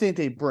do think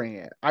they bring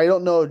it. I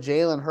don't know if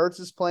Jalen Hurts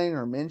is playing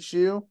or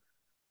Minshew.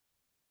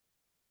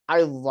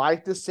 I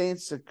like the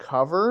Saints to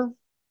cover.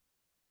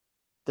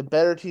 The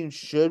better team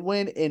should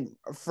win. And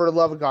for the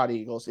love of God,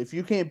 Eagles, if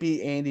you can't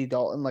beat Andy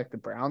Dalton like the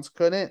Browns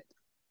couldn't,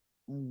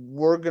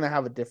 we're going to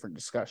have a different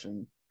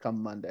discussion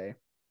come Monday.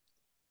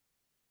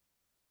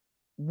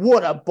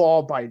 What a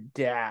ball by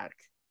Dak.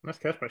 Nice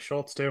catch by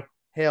Schultz, too.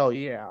 Hell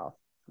yeah.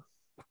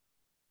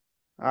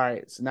 All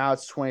right, so now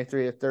it's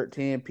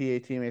 23-13.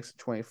 PAT makes it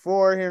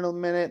 24 here in a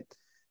minute.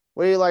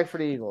 What do you like for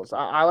the Eagles?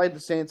 I like the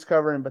Saints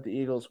covering, but the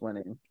Eagles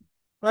winning.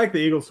 I like the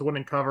Eagles to win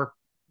and cover.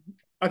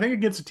 I think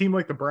against a team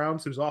like the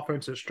Browns, whose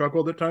offense has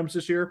struggled at times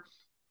this year,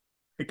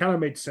 it kind of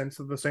made sense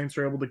that the Saints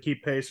are able to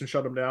keep pace and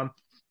shut them down.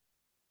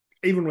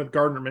 Even with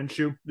Gardner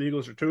Minshew, the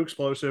Eagles are too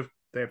explosive.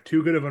 They have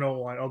too good of an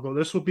O-line, although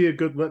this will be a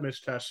good litmus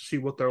test to see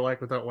what they're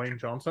like without Lane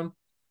Johnson.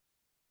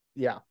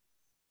 Yeah.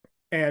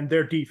 And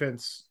their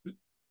defense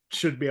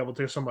should be able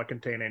to somewhat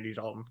contain Andy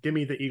Dalton. Give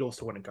me the Eagles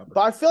to win and cover.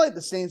 But I feel like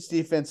the Saints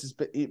defense is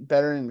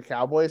better than the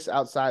Cowboys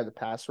outside of the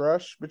pass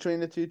rush between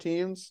the two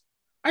teams.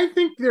 I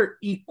think they're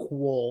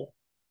equal.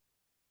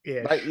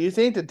 Like, you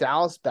think the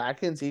Dallas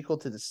back end's equal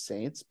to the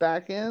Saints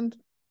back end?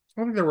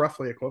 I think they're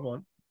roughly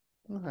equivalent.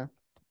 Okay.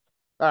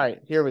 All right,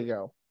 here we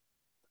go.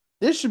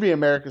 This should be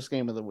America's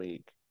Game of the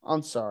Week.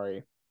 I'm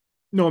sorry.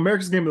 No,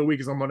 America's Game of the Week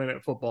is on Monday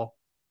Night Football.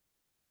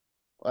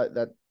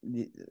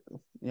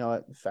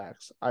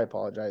 Facts. I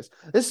apologize.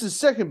 This is the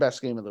second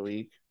best game of the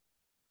week.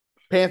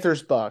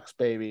 Panthers Bucks,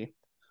 baby.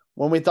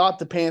 When we thought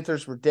the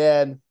Panthers were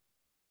dead,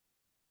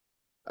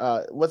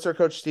 what's our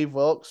coach, Steve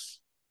Wilks?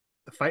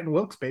 The fighting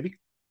Wilks, baby.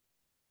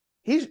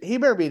 He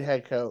better be the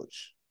head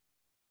coach.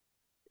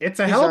 It's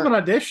a hell of an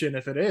audition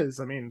if it is.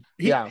 I mean,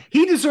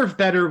 he deserved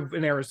better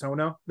in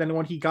Arizona than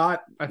what he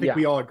got. I think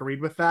we all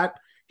agreed with that.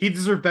 He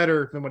deserved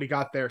better than what he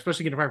got there,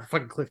 especially getting fired for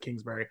fucking Cliff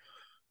Kingsbury.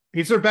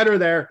 He's deserved better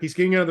there. He's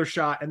getting another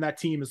shot, and that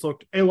team has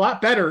looked a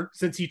lot better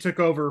since he took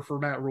over for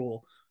Matt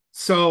Rule.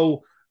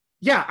 So,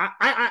 yeah,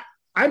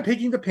 I'm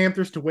picking the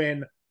Panthers to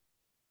win,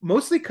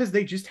 mostly because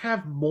they just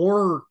have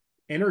more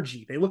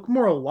energy. They look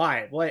more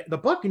alive. Like the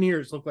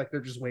Buccaneers look like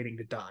they're just waiting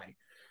to die.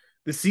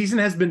 The season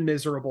has been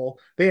miserable.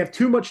 They have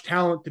too much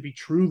talent to be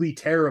truly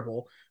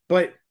terrible,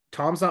 but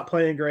Tom's not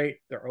playing great.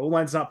 Their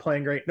O-line's not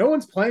playing great. No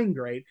one's playing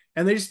great,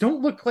 and they just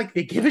don't look like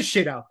they give a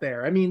shit out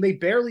there. I mean, they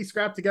barely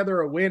scrapped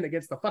together a win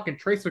against the fucking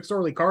Trace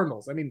McSorley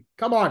Cardinals. I mean,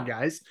 come on,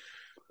 guys.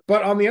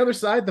 But on the other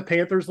side, the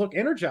Panthers look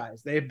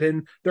energized.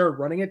 Their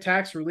running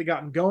attacks really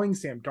gotten going.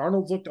 Sam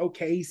Darnold's looked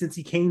okay since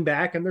he came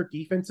back, and their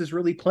defense is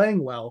really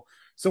playing well.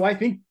 So I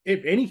think,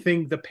 if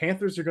anything, the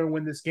Panthers are going to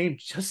win this game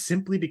just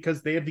simply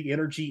because they have the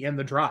energy and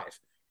the drive.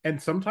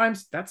 And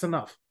sometimes that's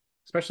enough,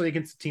 especially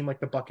against a team like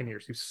the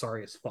Buccaneers, who's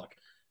sorry as fuck.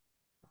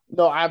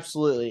 No,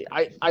 absolutely.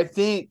 I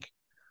think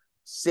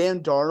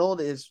Sam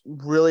Darnold is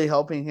really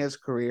helping his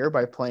career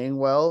by playing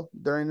well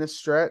during this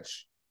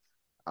stretch.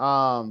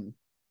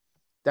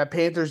 That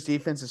Panthers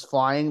defense is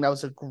flying. That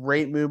was a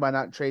great move by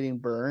not trading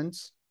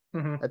Burns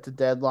at the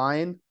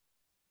deadline.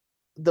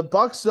 The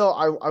Bucks, though,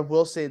 I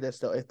will say this,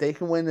 though. If they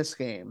can win this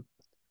game,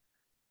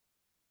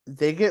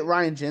 they get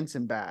Ryan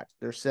Jensen back,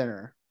 their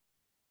center,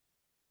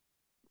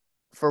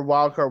 for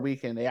wildcard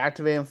weekend. They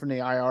activate him from the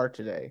IR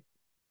today.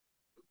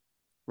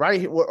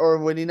 Right? Or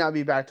would he not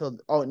be back till...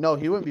 Oh, no,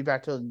 he wouldn't be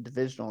back till the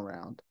divisional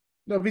round.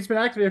 No, if he's been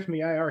activated from the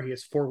IR, he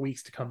has 4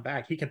 weeks to come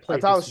back. He can play. I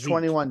thought it was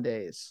 21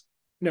 days.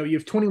 No, you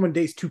have 21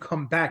 days to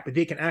come back, but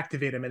they can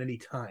activate him at any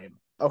time.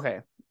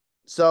 Okay.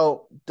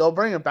 So they'll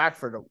bring him back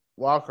for the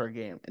wildcard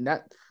game. And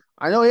that...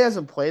 I know he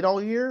hasn't played all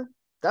year.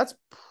 That's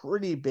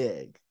pretty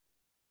big.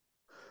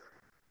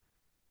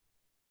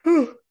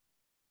 I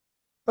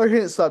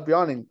can't stop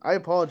yawning. I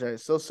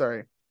apologize. So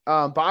sorry.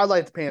 But I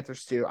like the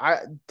Panthers too.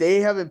 They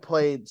haven't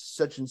played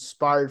such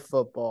inspired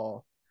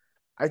football.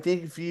 I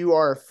think if you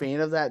are a fan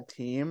of that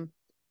team,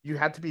 you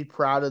have to be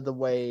proud of the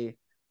way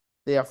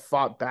they have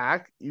fought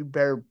back. You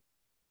better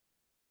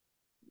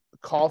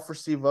call for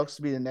Steve Wilks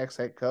to be the next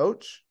head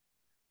coach.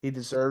 He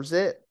deserves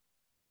it.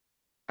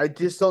 I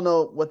just don't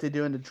know what they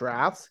do in the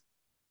draft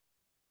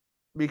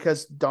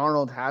because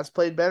Darnold has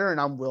played better,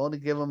 and I'm willing to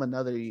give him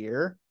another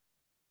year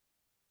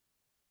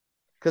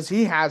because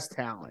he has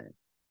talent,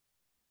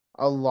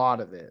 a lot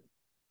of it.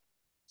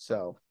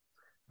 So,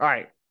 all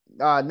right.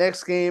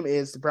 Next game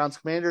is the Browns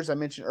Commanders. I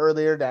mentioned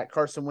earlier that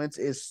Carson Wentz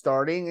is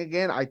starting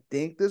again. I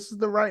think this is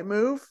the right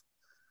move.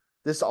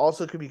 This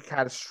also could be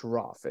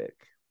catastrophic.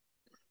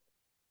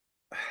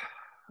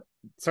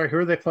 Sorry, who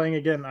are they playing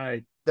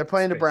again? They're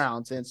playing the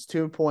Browns, and it's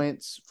 2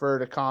 points for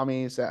the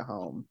Commies at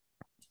home.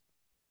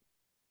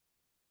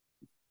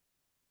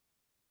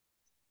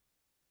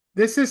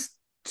 This is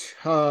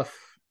tough.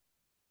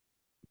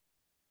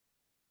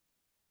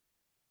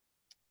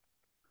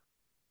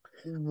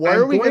 I'm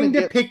going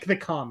to pick the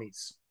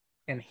Commies,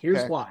 and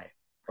here's why.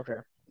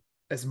 Okay.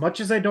 As much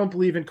as I don't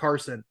believe in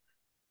Carson,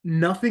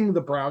 nothing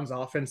the Browns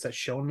offense has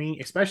shown me,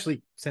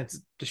 especially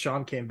since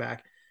Deshaun came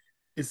back,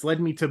 has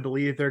led me to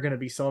believe they're going to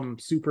be some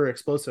super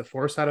explosive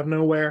force out of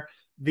nowhere.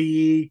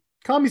 The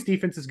Commies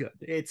defense is good.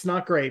 It's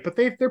not great, but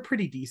they're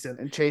pretty decent.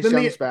 And Chase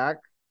Young's back.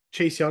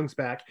 Chase Young's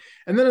back.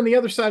 And then on the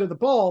other side of the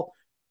ball,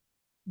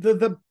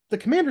 the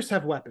Commanders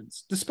have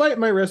weapons. Despite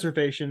my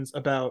reservations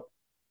about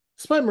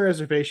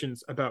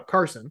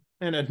Carson,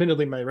 and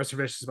admittedly my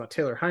reservations about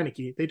Taylor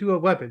Heineke, they do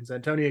have weapons.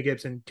 Antonio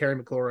Gibson,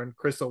 Terry McLaurin,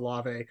 Chris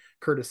Olave,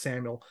 Curtis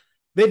Samuel.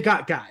 They've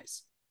got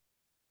guys.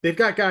 They've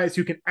got guys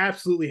who can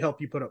absolutely help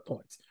you put up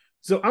points.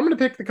 So I'm going to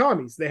pick the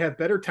Commies. They have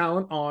better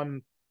talent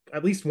on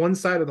at least one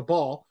side of the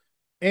ball.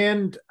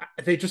 And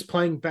they just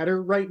playing better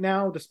right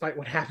now, despite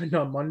what happened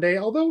on Monday.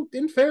 Although,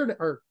 in fairness,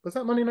 or was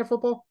that Monday Night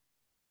Football?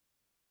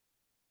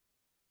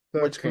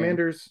 The Which game?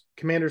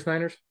 Commanders,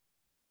 Niners.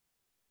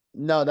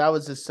 No, that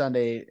was a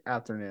Sunday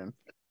afternoon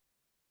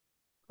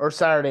or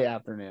Saturday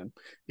afternoon.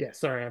 Yeah,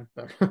 sorry,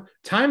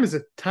 time is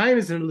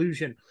an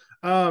illusion.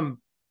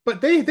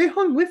 But they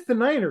hung with the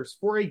Niners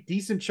for a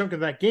decent chunk of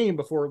that game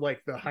before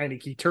like the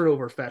Heineke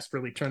turnover fest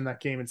really turned that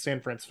game in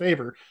San Fran's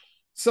favor.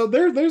 So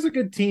there's a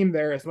good team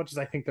there, as much as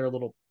I think they're a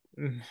little.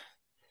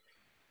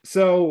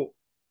 So,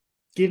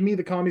 give me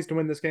the commies to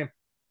win this game.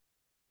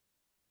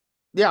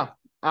 Yeah,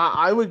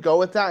 I would go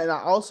with that. And I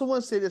also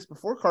want to say this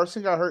before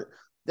Carson got hurt,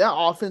 that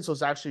offense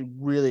was actually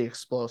really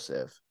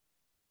explosive.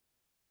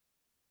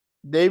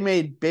 They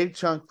made big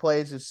chunk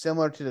plays, is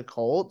similar to the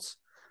Colts,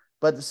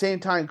 but at the same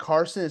time,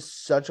 Carson is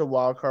such a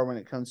wild card when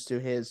it comes to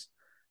his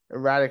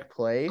erratic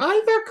play.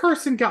 I thought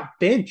Carson got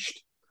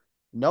benched.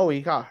 No,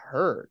 he got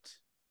hurt.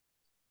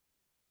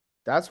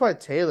 That's why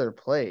Taylor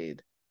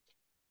played.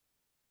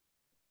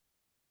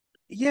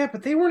 Yeah,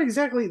 but they weren't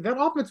exactly that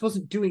offense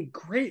wasn't doing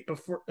great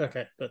before.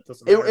 Okay, that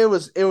doesn't matter.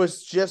 It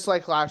was just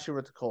like last year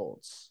with the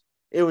Colts.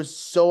 It was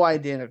so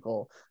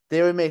identical.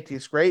 They would make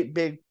these great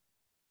big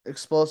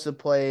explosive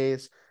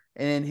plays,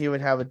 and then he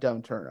would have a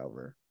dumb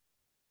turnover.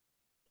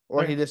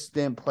 Or he just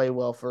didn't play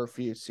well for a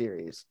few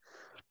series.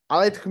 I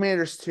like the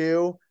Commanders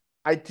too.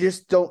 I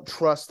just don't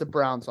trust the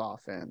Browns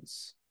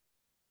offense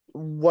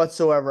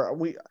whatsoever.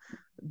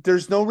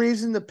 There's no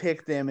reason to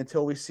pick them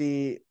until we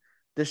see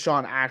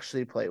Deshaun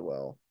actually play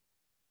well.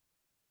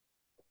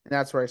 And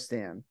that's where I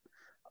stand.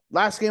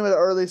 Last game of the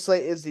early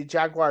slate is the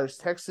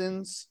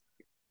Jaguars-Texans.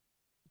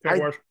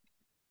 Jaguars.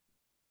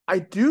 I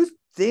do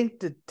think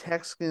the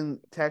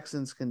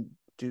Texans can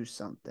do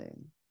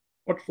something.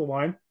 What's the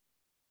line?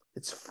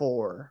 It's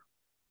 4.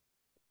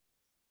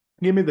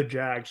 Give me the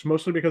Jags,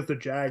 mostly because the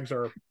Jags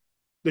are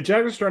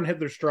starting to hit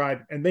their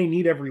stride and they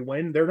need every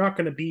win. They're not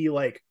going to be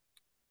like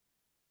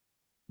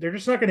they're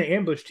just not going to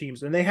ambush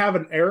teams, and they have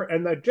an air,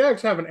 and the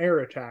Jags have an air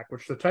attack,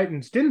 which the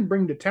Titans didn't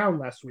bring to town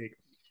last week.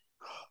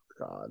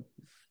 Oh, God.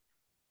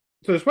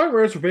 So despite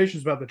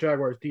reservations about the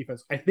Jaguars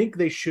defense, I think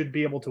they should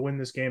be able to win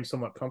this game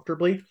somewhat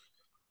comfortably.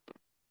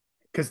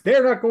 Because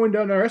they're not going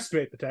to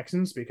underestimate the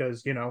Texans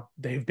because,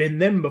 they've been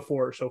them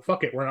before. So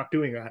fuck it, we're not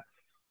doing that.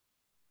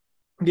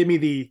 Give me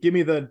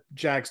the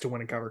Jags to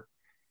win and cover.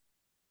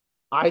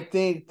 I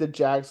think the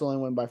Jags only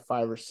win by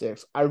 5 or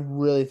 6. I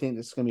really think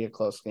this is going to be a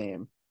close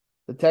game.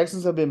 The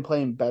Texans have been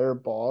playing better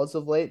ball as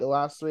of late the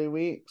last 3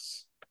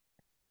 weeks.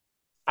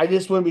 I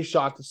just wouldn't be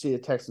shocked to see the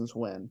Texans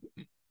win.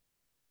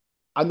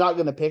 I'm not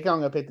going to pick it. I'm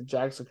going to pick the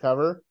Jags to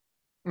cover.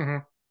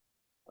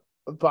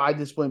 Mm-hmm. But I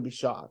just wouldn't be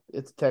shocked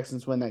if the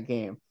Texans win that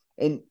game.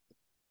 And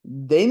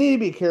they need to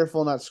be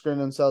careful not screwing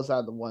themselves out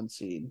of the 1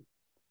 seed.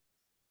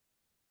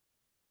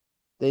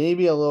 They need to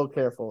be a little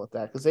careful with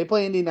that because they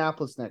play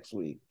Indianapolis next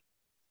week.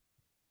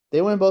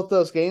 They win both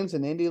those games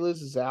and Indy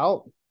loses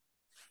out.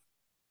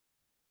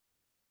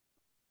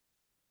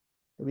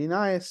 It'd be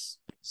nice.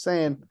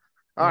 Saying,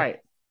 all right,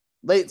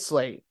 late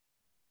slate.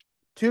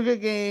 2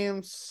 good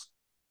games,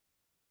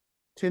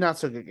 2 not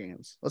so good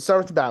games. Let's start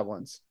with the bad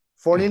ones.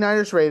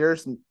 49ers,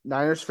 Raiders.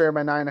 Niners fair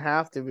by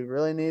 9.5. Do we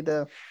really need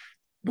to?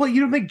 Well,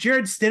 you don't think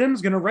Jared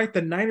Stidham's going to write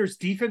the Niners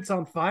defense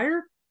on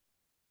fire?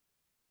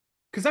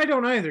 Because I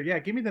don't either. Yeah,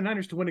 give me the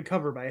Niners to win and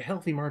cover by a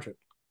healthy margin.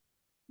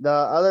 The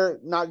other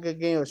not good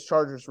game was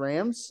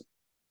Chargers-Rams.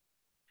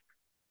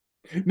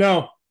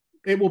 No,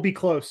 it will be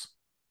close.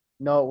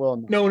 No, it will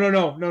not.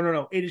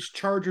 No. It is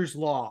Chargers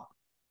law.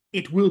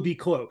 It will be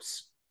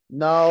close.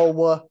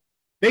 No.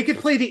 They could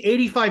play the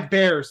 85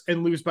 Bears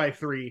and lose by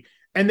 3.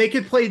 And they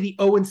could play the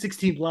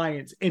 0-16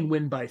 Lions and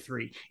win by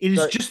 3. It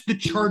is just the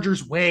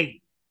Chargers'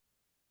 way.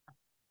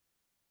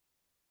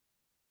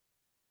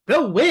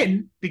 They'll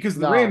win because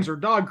the Rams are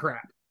dog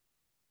crap.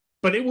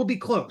 But it will be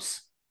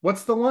close.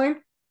 What's the line?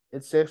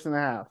 It's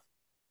 6.5.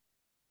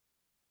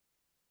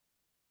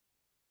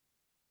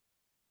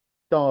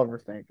 Don't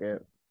overthink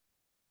it.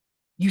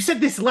 You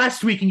said this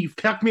last week and you've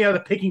kept me out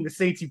of picking the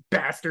Saints, you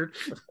bastard.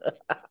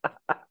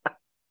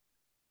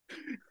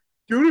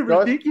 Don't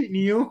overthink it,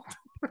 Neil.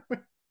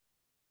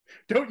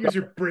 Don't use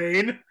your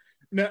brain.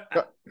 No.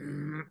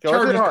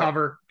 Chargers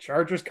cover.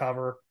 Chargers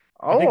cover.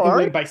 I think they'll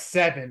win by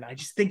 7. I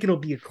just think it'll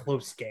be a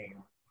close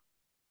game.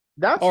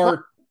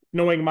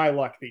 Knowing my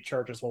luck, the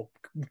Chargers will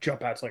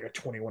jump out to like a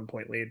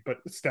 21-point lead, but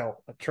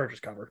still, a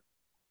Chargers cover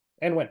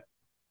and win.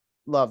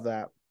 Love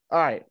that. All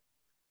right.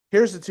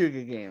 Here's the 2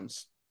 good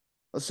games.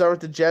 Let's start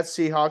with the Jets,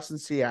 Seahawks, in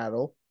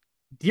Seattle.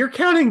 You're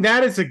counting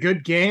that as a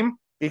good game?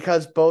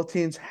 Because both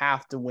teams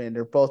have to win.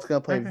 They're both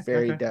going to play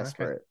very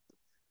desperate. Okay.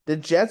 The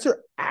Jets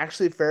are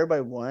actually fair by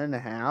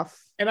 1.5.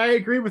 And I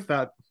agree with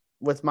that.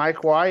 With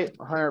Mike White,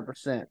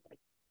 100%.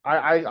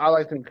 I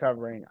like them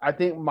covering. I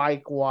think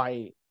Mike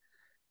White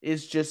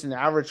is just an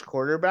average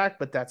quarterback,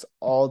 but that's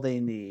all they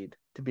need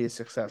to be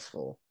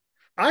successful.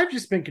 I've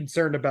just been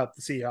concerned about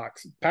the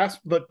Seahawks.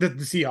 The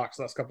Seahawks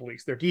last couple of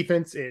weeks. Their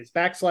defense is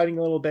backsliding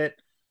a little bit.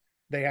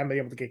 They haven't been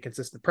able to get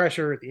consistent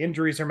pressure. The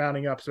injuries are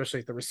mounting up, especially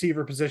at the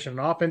receiver position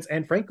and offense.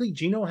 And frankly,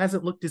 Geno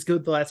hasn't looked as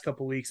good the last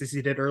couple of weeks as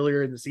he did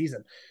earlier in the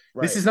season.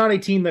 Right. This is not a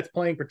team that's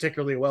playing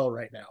particularly well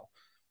right now.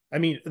 I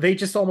mean, they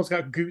just almost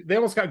got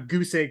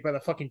goose egg by the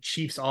fucking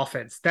Chiefs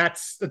offense.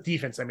 That's the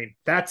defense. I mean,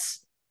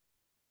 that's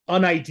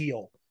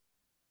unideal.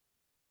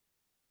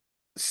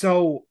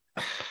 So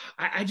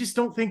I just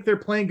don't think they're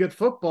playing good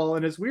football.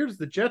 And as weird as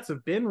the Jets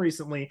have been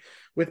recently,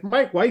 with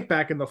Mike White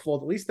back in the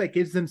fold, at least that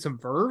gives them some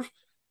verve.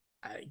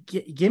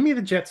 Give me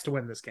the Jets to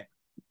win this game,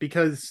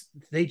 because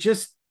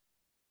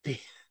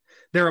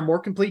they're a more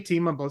complete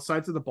team on both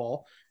sides of the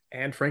ball.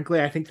 And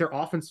frankly, I think their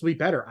offense will be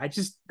better.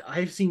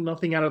 I've seen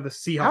nothing out of the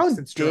Seahawks. How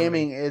since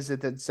damning Germany. Is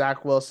it that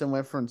Zach Wilson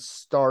went from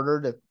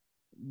starter to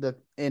the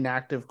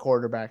inactive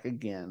quarterback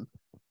again?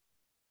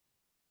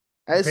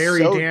 That's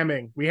very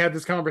damning. We had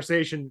this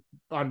conversation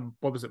on,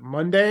 what was it,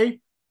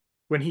 Monday,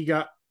 when he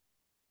got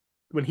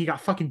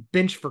fucking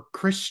benched for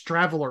Chris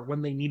Straveller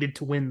when they needed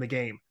to win the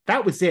game.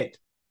 That was it.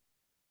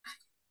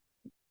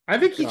 I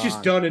think he's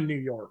just done in New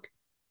York.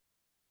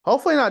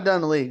 Hopefully not done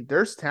in the league.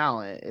 There's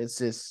talent.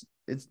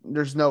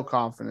 There's no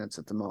confidence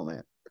at the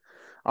moment.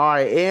 All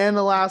right, and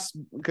the last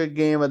good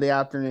game of the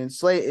afternoon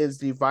slate is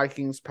the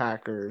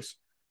Vikings-Packers.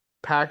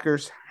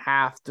 Packers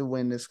have to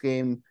win this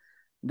game.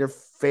 They're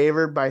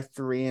favored by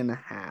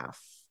 3.5.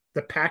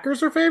 The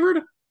Packers are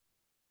favored?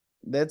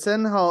 It's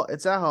at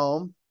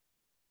home.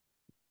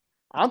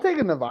 I'm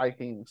taking the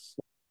Vikings.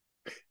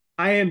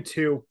 I am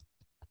too.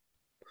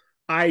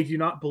 I do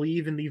not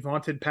believe in the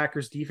vaunted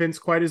Packers defense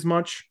quite as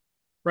much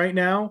right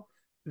now.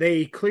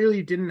 They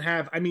clearly didn't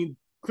have. I mean,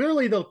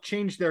 clearly they'll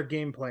change their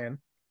game plan.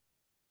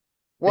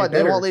 What?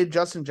 They won't leave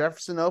Justin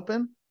Jefferson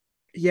open?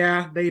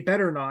 Yeah, they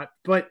better not.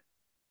 But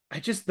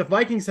the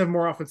Vikings have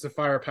more offensive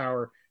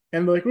firepower.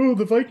 And they're like, oh,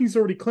 the Vikings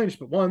already clinched.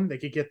 But one, they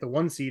could get the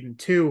 1 seed. And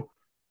 2,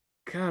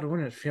 God,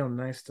 wouldn't it feel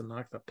nice to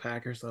knock the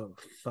Packers out of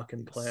the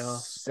fucking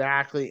playoffs?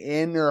 Exactly.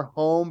 In their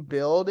home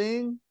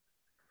building.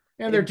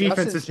 And their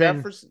defense has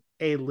been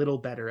a little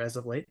better as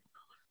of late.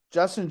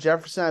 Justin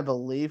Jefferson, I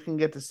believe, can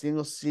get the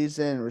single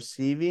season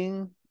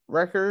receiving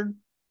record.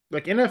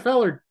 Like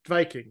NFL or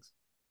Vikings?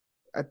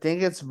 I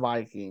think it's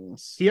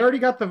Vikings. He already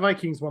got the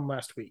Vikings one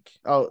last week.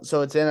 Oh,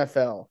 so it's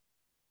NFL.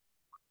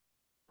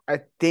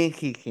 I think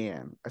he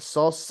can. I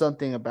saw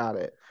something about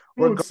it.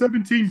 We're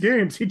 17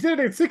 games. He did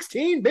it in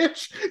 16,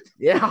 bitch.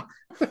 Yeah.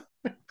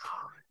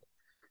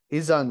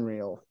 He's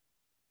unreal.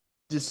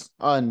 Just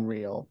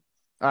unreal.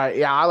 All right,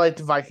 yeah, I like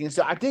the Vikings.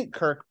 So I think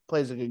Kirk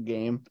plays a good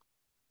game.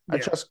 Yeah. I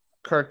trust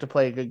Kirk to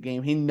play a good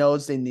game. He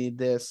knows they need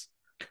this.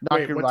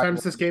 Wait, what time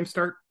does this game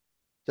start?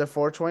 It's at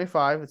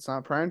 4:25. It's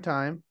not prime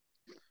time.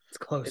 It's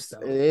close,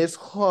 though. It is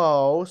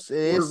close. It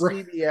is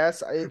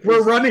CBS.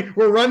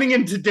 We're running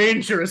into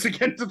danger as we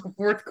get to the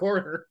fourth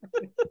quarter.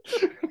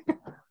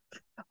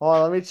 Hold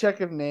on, let me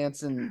check if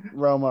Nance and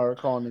Roma are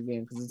calling the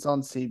game because it's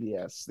on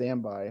CBS.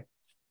 Stand by.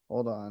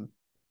 Hold on.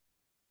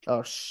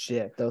 Oh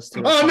shit! Those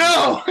two. Oh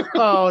no!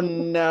 Oh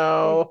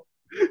no!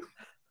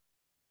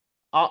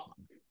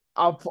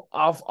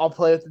 I'll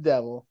play with the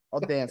devil. I'll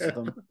dance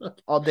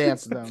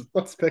with them.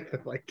 Let's pick the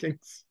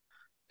Vikings.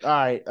 All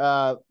right.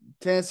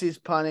 Tennessee's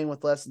punting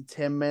with less than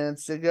 10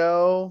 minutes to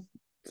go.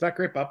 It's not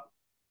great, Bob.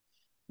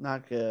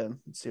 Not good.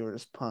 Let's see where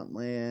this punt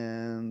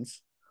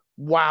lands.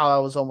 Wow,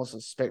 that was almost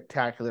a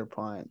spectacular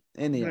punt.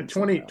 In the end,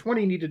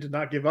 20 needed to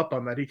not give up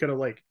on that. He could have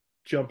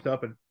jumped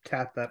up and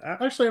tapped that.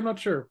 Actually, I'm not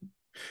sure.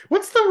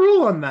 What's the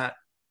rule on that?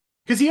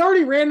 Because he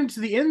already ran into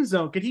the end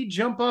zone. Could he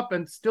jump up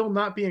and still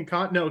not be in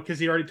caught? No, because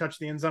he already touched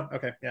the end zone.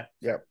 Okay, yeah.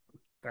 Yep.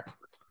 There.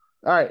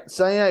 All right,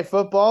 Sunday Night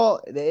Football,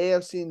 the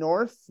AFC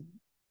North.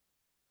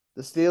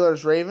 The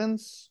Steelers,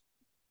 Ravens,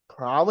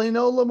 probably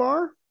no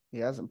Lamar. He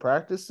hasn't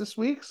practiced this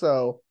week,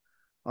 so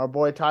our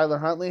boy Tyler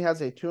Huntley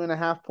has a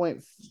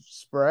 2.5-point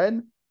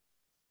spread.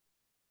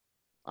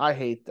 I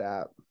hate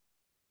that.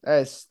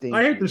 That is stinky.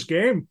 I hate this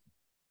game.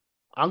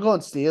 I'm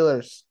going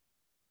Steelers.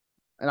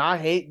 And I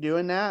hate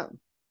doing that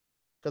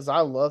because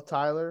I love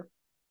Tyler.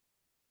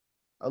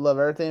 I love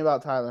everything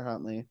about Tyler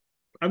Huntley.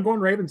 I'm going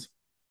Ravens.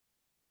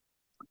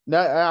 No,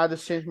 I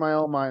just changed my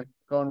own mind.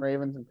 Going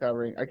Ravens and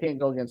covering. I can't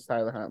go against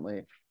Tyler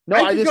Huntley. No,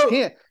 I just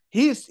can't.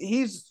 His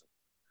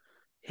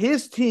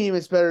team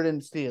is better than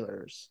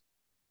Steelers.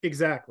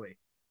 Exactly.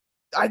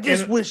 I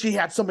just wish he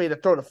had somebody to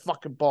throw the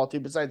fucking ball to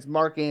besides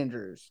Mark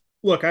Andrews.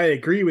 Look, I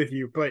agree with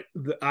you, but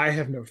I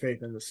have no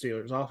faith in the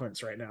Steelers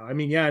offense right now. I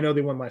mean, yeah, I know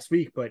they won last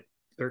week, but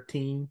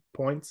 13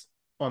 points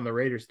on the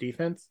Raiders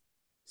defense?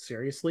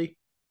 Seriously?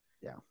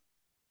 Yeah.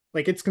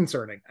 It's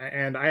concerning.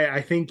 And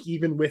I think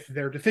even with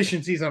their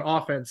deficiencies on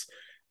offense,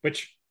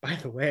 which, by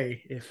the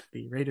way, if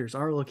the Raiders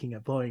are looking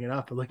at blowing it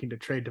up or looking to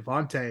trade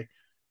Devontae,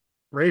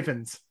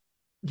 Ravens,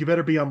 you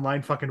better be on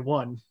line fucking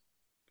 1.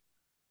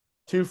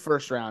 2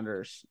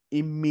 first-rounders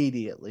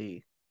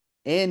immediately.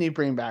 And you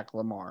bring back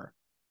Lamar.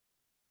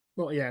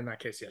 Well, yeah, in that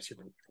case, yes, you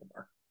bring back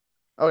Lamar.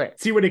 Okay.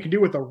 See what he can do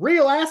with a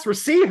real-ass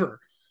receiver.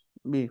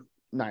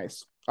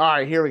 Nice. All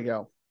right, here we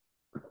go.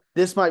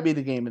 This might be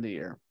the game of the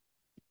year.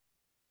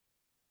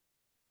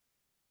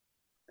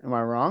 Am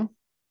I wrong?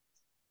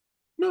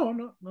 No, I'm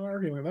not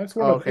arguing. That's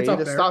one Oh, of okay, it's you up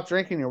just there. stop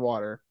drinking your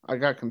water. I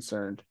got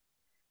concerned.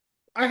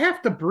 I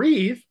have to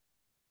breathe.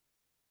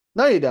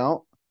 No, you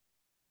don't.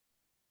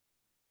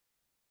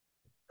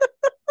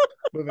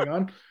 Moving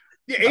on.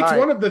 Yeah, All it's right.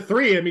 one of the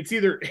three. I mean,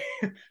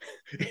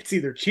 it's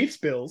either Chiefs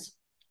Bills,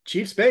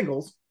 Chiefs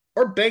Bengals,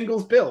 or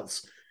Bengals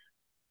Bills.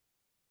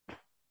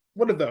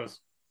 One of those.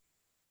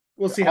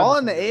 We'll see how All this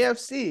in the one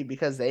goes. AFC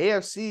because the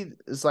AFC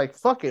is like,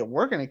 fuck it,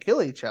 we're gonna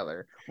kill each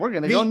other. We're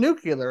gonna go The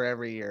nuclear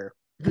every year.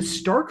 the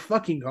stark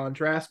fucking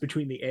contrast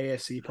between the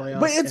AFC But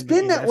playoffs it's and the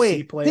been that NFC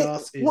way.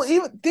 playoffs Well, is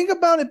even think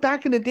about it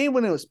back in the day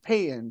when it was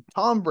Peyton,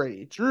 Tom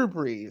Brady, Drew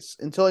Brees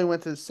until he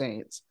went to the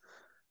Saints.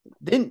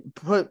 Didn't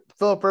put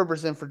Philip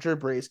Rivers in for Drew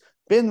Brees,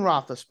 Ben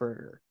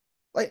Roethlisberger.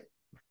 Like,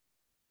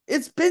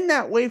 it's been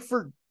that way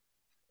for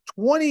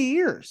 20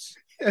 years.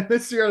 and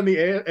this year on the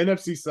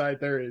NFC side,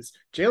 there is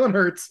Jalen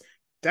Hurts,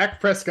 Dak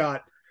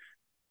Prescott,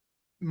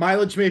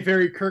 mileage may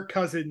vary, Kirk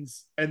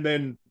Cousins, and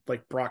then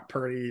like Brock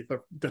Purdy,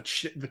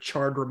 the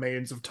charred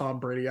remains of Tom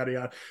Brady, yada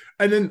yada.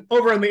 And then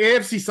over on the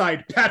AFC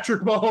side,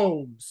 Patrick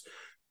Mahomes,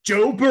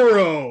 Joe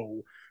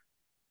Burrow.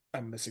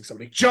 I'm missing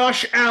somebody.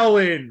 Josh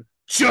Allen,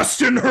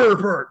 Justin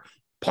Herbert,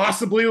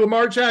 possibly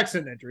Lamar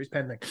Jackson. Injuries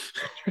pending.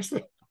 It's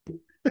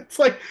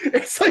like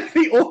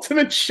the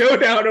ultimate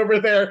showdown over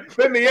there.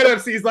 Then the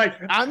NFC is like,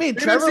 I mean,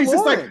 the Trevor NFC's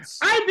just like, Lawrence.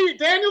 I beat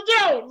Daniel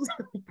Jones.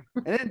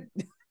 And then,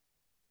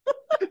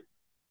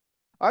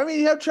 I mean,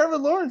 you have Trevor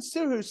Lawrence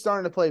too, who's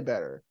starting to play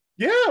better.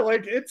 Yeah,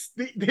 like it's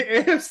the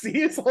AFC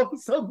is all of a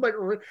sudden like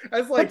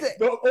as like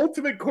the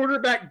ultimate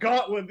quarterback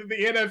gauntlet in the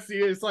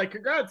NFC is like,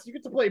 congrats, you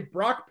get to play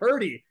Brock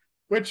Purdy,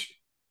 which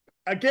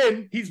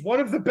again, he's one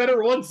of the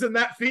better ones in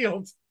that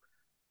field.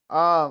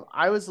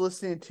 I was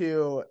listening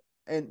to,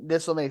 and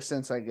this will make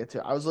sense. I get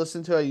to. I was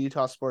listening to a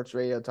Utah sports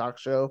radio talk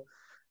show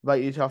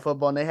about Utah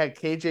football, and they had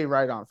KJ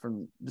Wright on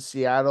from the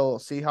Seattle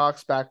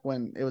Seahawks back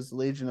when it was the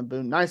Legion of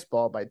Boom. Nice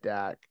ball by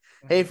Dak.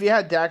 Hey, if you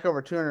had Dak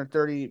over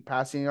 230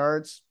 passing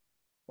yards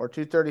or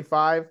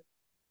 235,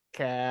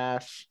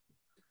 cash.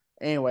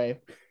 Anyway,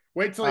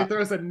 wait till he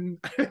throws a.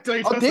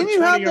 Didn't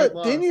you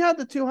have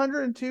the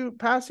 202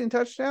 passing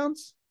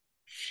touchdowns?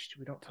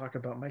 We don't talk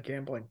about my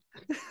gambling.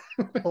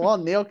 Well,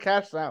 Neil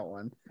cashed that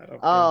one. I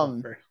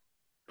don't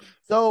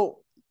So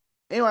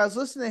anyway, I was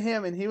listening to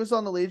him and he was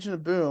on the Legion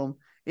of Boom.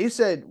 He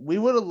said we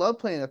would have loved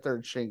playing a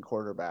third string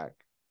quarterback.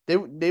 They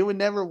would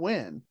never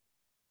win.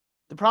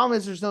 The problem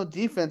is there's no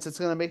defense that's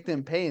going to make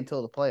them pay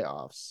until the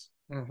playoffs.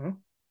 Mm-hmm. All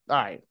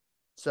right.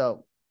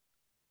 So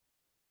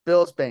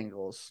Bills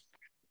Bengals.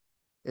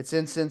 It's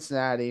in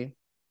Cincinnati.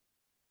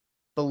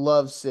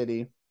 Beloved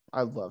city.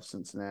 I love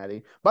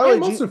Cincinnati. By the way,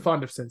 I'm also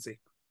fond of Cincy.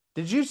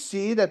 Did you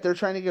see that they're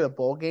trying to get a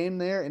bowl game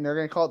there and they're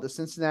going to call it the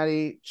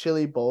Cincinnati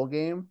Chili Bowl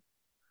game?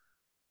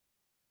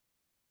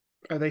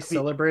 Are they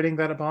celebrating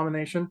that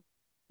abomination?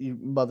 You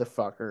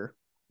motherfucker.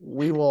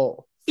 We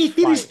will. If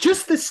it is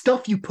just the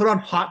stuff you put on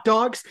hot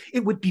dogs,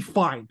 it would be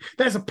fine.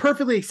 That is a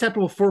perfectly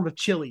acceptable form of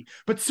chili.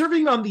 But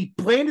serving on the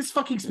blandest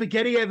fucking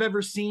spaghetti I've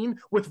ever seen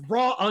with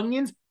raw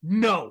onions,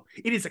 no.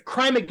 It is a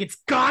crime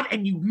against God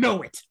and you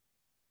know it.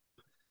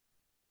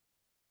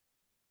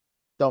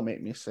 Don't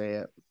make me say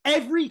it.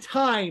 Every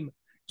time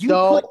you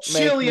put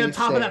chili on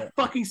top of that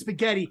fucking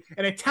spaghetti,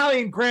 an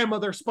Italian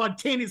grandmother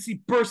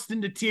spontaneously bursts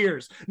into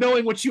tears,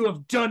 knowing what you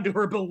have done to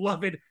her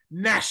beloved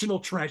national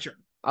treasure.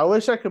 I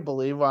wish I could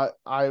believe what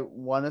I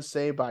want to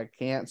say, but I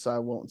can't, so I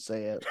won't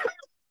say it.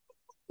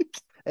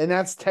 And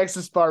that's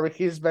Texas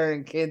barbecue is better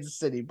than Kansas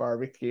City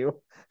barbecue.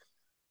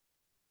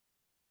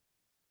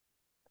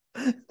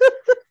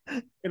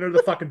 Enter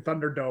the fucking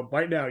Thunderdome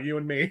right now, you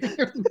and me.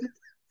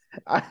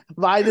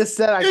 I just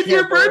said if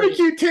your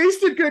barbecue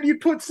tasted good, you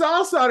put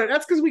sauce on it.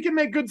 That's because we can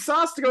make good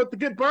sauce to go with the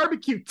good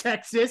barbecue,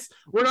 Texas.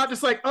 We're not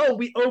just like, oh,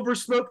 we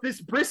oversmoked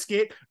this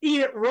brisket,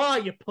 eat it raw,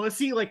 you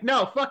pussy. Like,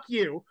 no, fuck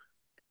you.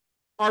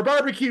 Our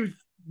barbecue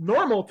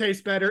normal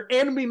tastes better,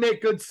 and we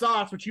make good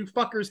sauce, which you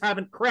fuckers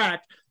haven't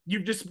cracked.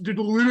 You've just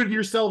deluded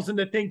yourselves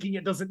into thinking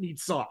it doesn't need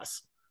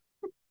sauce.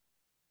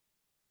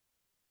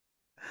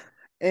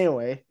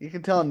 Anyway, you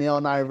can tell Neil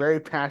and I are very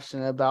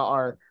passionate about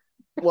our.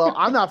 Well,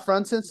 I'm not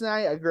from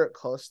Cincinnati. I grew up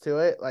close to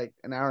it, like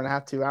an hour and a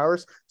half, 2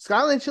 hours.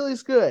 Skyline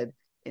chili's good.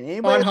 And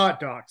anybody on hot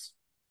dogs.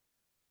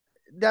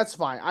 That's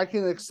fine. I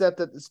can accept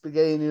that the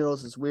spaghetti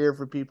noodles is weird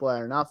for people that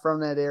are not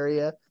from that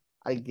area.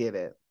 I get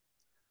it.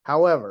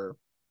 However,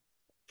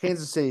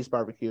 Kansas City's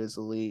barbecue is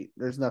elite.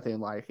 There's nothing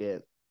like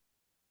it.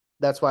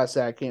 That's why I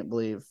say I can't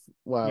believe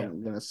what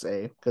I'm going to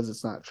say because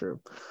it's not true.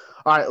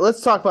 All right,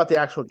 let's talk about the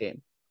actual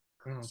game.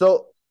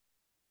 So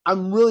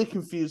I'm really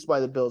confused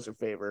why the Bills are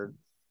favored.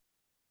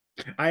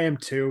 I am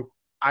too.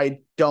 I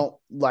don't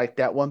like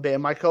that one bit.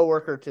 And my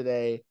coworker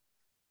today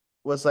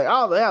was like,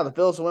 oh, yeah, the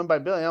Bills will win by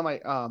billion. I'm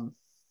like,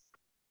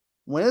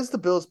 when has the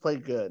Bills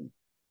played good?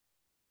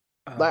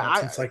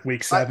 Since like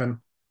week 7.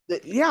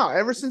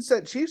 Ever since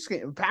that Chiefs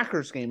game,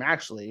 Packers game,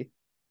 actually.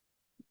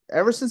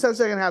 Ever since that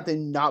second half, they've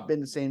not been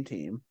the same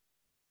team.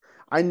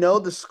 I know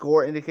the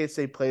score indicates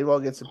they played well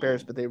against the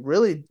Bears, but they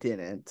really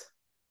didn't.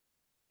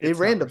 They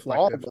ran the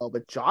ball well,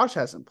 but Josh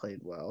hasn't played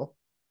well.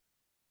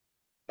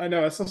 I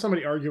know I saw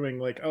somebody arguing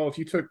like, oh,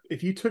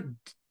 if you took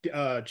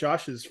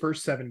Josh's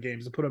first 7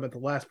 games and put him at the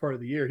last part of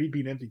the year, he'd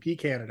be an MVP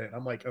candidate.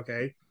 I'm like,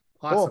 okay,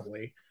 Cool.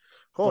 possibly,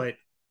 Cool. but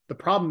the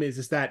problem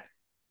is that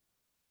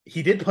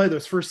he did play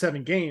those first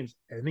 7 games,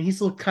 and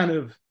he's looked kind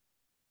of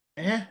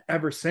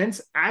ever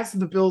since. As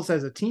the Bills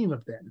as a team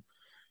have been,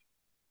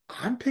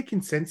 I'm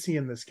picking Cincy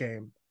in this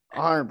game.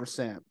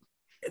 100%.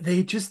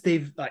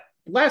 They've like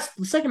the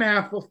second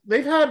half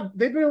they've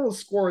been able to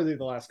score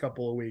the last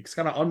couple of weeks,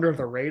 kind of under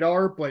the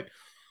radar, but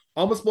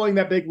almost blowing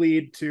that big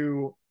lead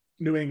to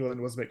New England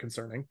was a bit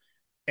concerning,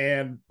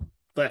 and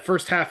that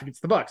first half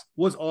against the Bucks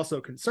was also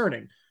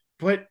concerning.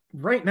 But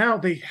right now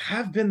they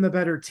have been the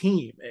better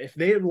team. If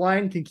their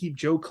line can keep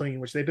Joe clean,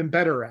 which they've been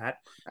better at,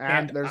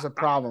 and There's a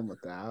problem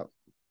with that.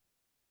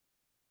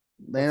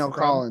 what's Lano the problem?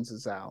 Collins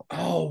is out.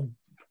 Oh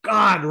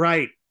God,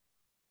 right.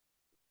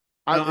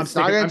 No, It's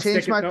not going to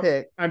change my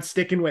pick. I'm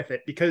sticking with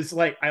it because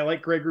I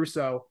like Greg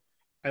Rousseau.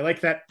 I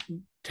like that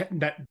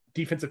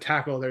defensive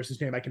tackle. There's his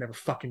name. I can never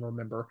fucking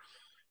remember.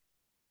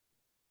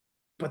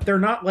 But they're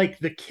not like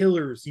the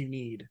killers you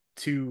need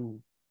to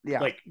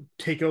like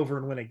take over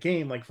and win a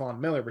game like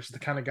Von Miller, which is the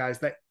kind of guys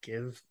that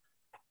give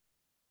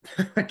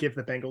give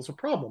the Bengals a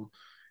problem.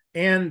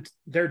 And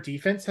their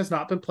defense has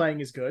not been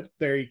playing as good.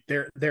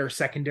 Their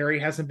secondary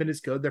hasn't been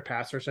as good. Their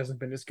pass rush hasn't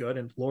been as good.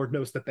 And Lord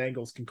knows the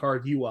Bengals can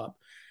carve you up.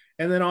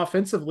 And then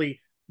offensively,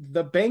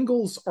 the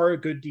Bengals are a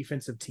good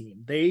defensive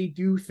team. They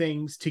do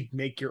things to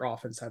make your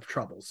offense have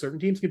trouble. Certain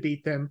teams can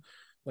beat them,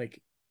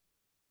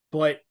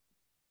 but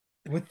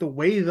with the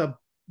way the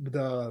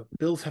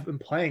Bills have been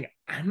playing,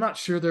 I'm not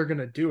sure they're going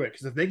to do it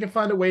because if they can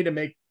find a way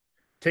to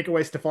take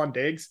away Stephon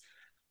Diggs,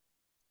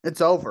 it's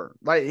over.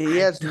 Like he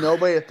has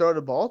nobody to throw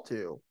the ball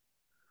to.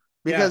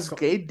 Because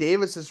Gabe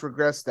Davis has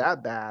regressed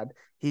that bad.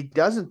 He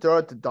doesn't throw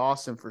it to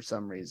Dawson for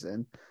some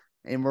reason.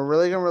 And we're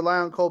really going to rely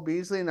on Cole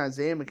Beasley and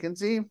Isaiah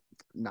McKenzie?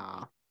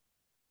 Nah.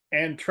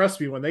 And trust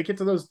me, when they get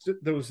to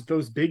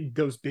those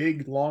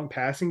big long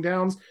passing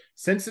downs,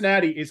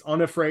 Cincinnati is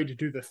unafraid to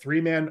do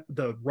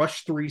the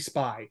rush 3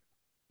 spy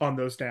on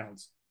those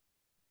downs.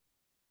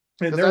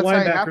 And their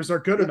linebackers are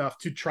good enough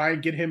to try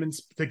and get him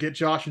to get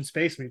Josh in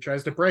space when he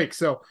tries to break.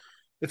 So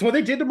it's what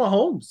they did to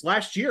Mahomes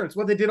last year. It's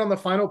what they did on the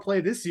final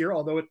play this year,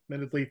 although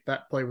admittedly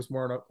that play was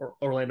more on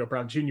Orlando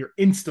Brown Jr.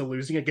 insta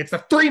losing against a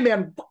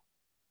 3-man.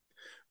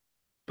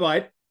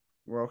 But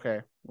we're okay.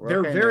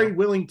 They're very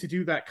willing to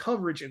do that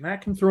coverage, and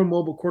that can throw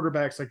mobile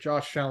quarterbacks like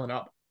Josh Allen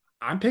up.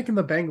 I'm picking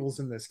the Bengals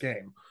in this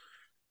game.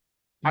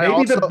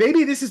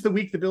 Maybe this is the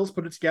week the Bills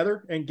put it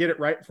together and get it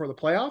right for the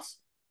playoffs.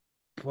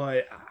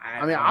 But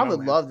I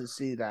would love to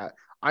see that.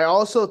 I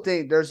also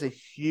think there's a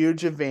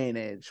huge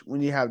advantage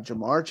when you have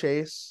Jamar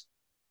Chase,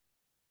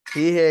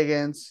 T.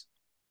 Higgins,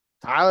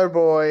 Tyler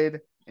Boyd,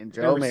 and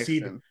Joe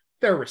Mixon.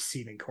 Their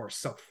receiving core is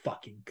so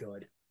fucking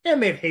good.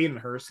 And they have Hayden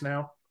Hurst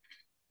now.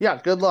 Yeah,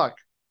 good luck.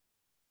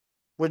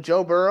 With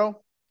Joe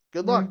Burrow,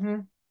 good luck.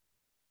 Mm-hmm.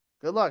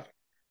 Good luck.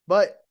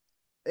 But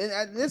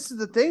and this is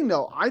the thing,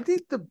 though. I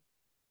think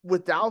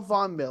without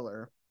Von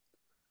Miller,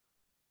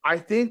 I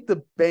think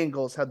the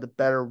Bengals had the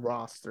better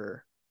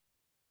roster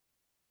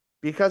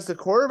because the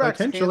quarterbacks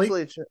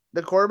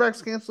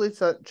cancel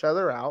each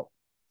other out.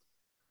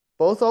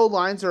 Both O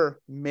lines are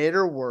mid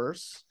or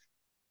worse.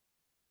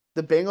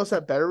 The Bengals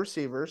have better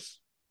receivers.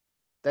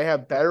 They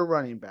have better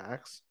running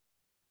backs.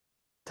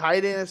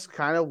 Tight end is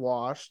kind of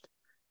washed.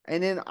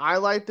 And then I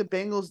like the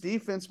Bengals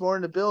defense more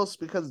than the Bills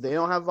because they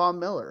don't have Von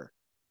Miller.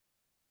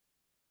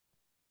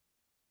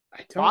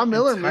 I don't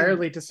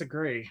entirely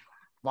disagree.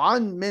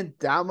 Von meant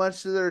that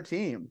much to their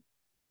team.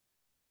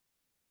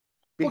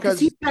 Because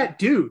he's that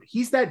dude.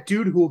 He's that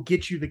dude who will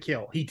get you the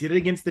kill. He did it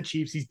against the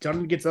Chiefs. He's done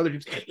it against other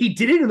teams. He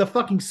did it in the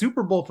fucking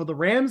Super Bowl for the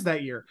Rams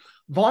that year.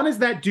 Von is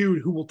that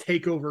dude who will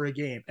take over a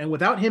game. And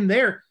without him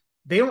there,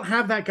 they don't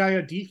have that guy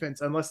on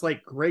defense unless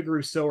like Greg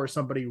Rousseau or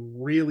somebody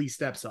really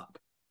steps up.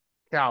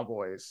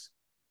 Cowboys.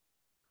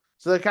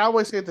 So the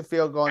Cowboys get the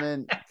field going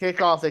in,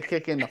 kick off, they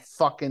kick in the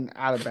fucking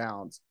out of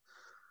bounds.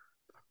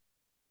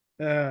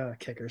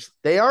 Kickers.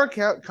 They are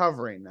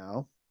covering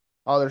though.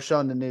 Oh, they're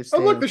showing the new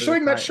stadium. Oh, look, they're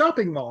showing that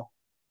shopping mall.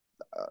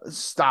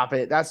 Stop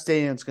it. That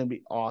stadium's going to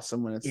be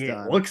awesome when it's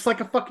done. It looks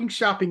like a fucking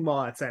shopping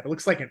mall. It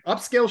looks like an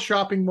upscale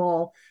shopping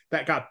mall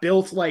that got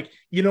built like,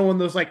 in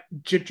those like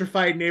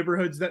gentrified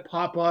neighborhoods that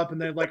pop up and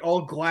they're like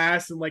all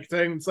glass and like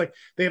things like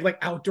they have like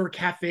outdoor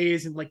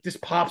cafes and like this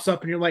pops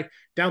up and you're like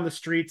down the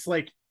streets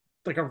like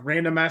a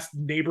random ass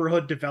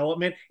neighborhood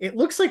development. It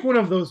looks like one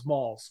of those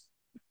malls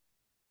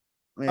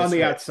on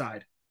the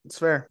outside. It's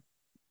fair.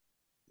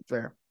 It's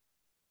fair.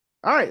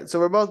 All right. So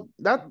we're both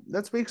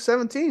that's week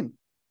 17.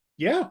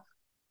 Yeah.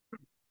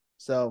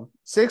 So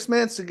 6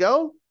 minutes to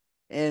go.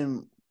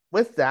 And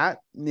with that,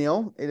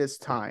 Neil, it is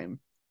time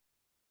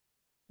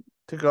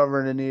to go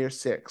over the New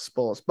Year's 6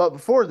 Bulls. But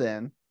before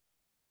then,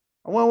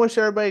 I want to wish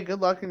everybody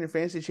good luck in your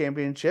fantasy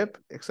championship,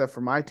 except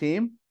for my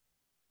team.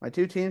 My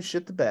 2 teams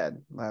shit the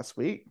bed last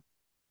week.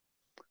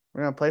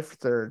 We're going to play for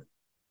third.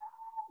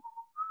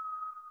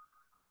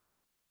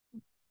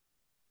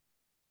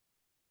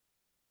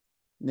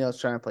 Neil's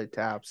trying to play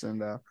taps,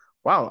 and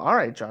Wow. All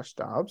right, Josh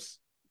Dobbs.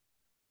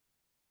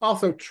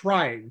 Also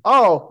trying.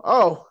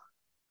 Oh.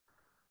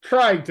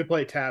 Trying to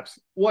play taps.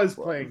 Was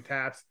playing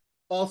taps.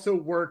 Also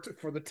worked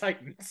for the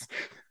Titans.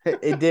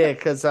 It did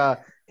because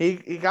he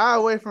got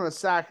away from a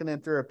sack and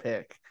then threw a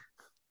pick.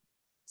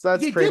 So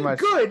that's he pretty did much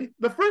good.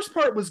 The first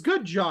part was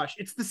good, Josh.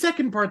 It's the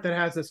second part that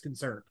has us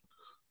concerned.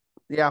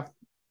 Yeah,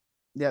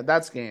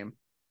 that's game.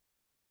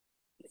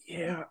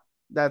 Yeah,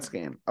 that's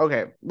game.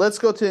 Okay, let's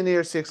go to the New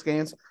Year's Six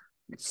games.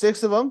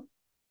 6 of them.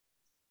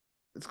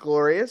 It's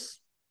glorious.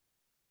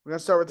 We're gonna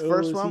start with the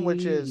first one,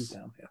 which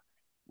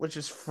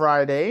is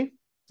Friday,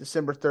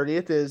 December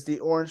 30th. Is the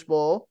Orange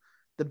Bowl,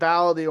 the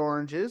Battle of the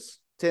Oranges,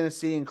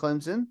 Tennessee and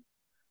Clemson.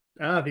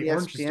 The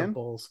Orange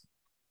Bowls.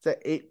 It's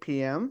at 8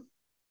 p.m.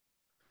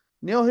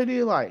 Neil, who do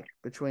you like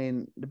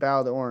between the Battle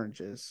of the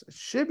Oranges? It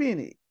should be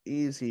an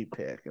easy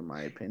pick, in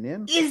my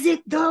opinion. Is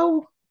it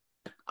though?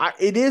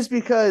 It is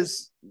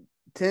because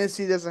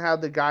Tennessee doesn't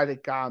have the guy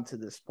that got him to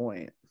this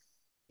point.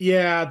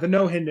 Yeah, the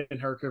no Hendon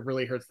Hooker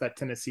really hurts that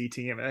Tennessee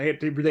team.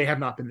 They have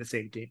not been the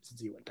same team since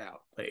he went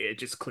out. It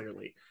just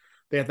clearly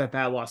they had that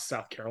bad loss to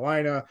South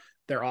Carolina.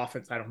 Their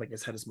offense, I don't think,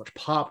 has had as much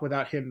pop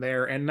without him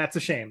there, and that's a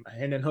shame.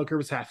 Hendon Hooker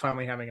was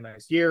finally having a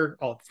nice year,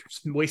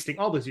 wasting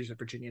all those years at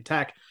Virginia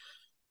Tech.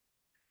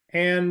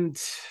 And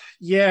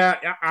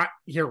yeah,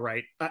 you're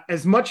right.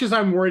 As much as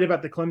I'm worried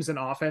about the Clemson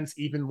offense,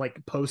 even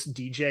like post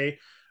DJ,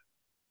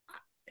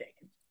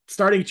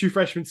 starting true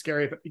freshman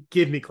scary, but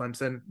give me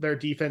Clemson. Their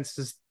defense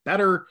is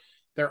better.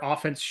 Their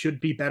offense should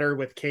be better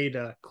with Cade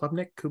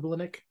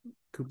Kubalik,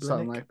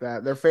 something like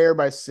that. They're favored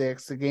by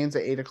 6. The game's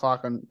at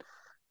 8:00 on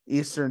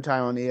Eastern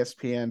time on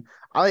ESPN.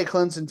 I like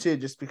Clemson too,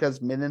 just because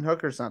Hendon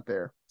Hooker's not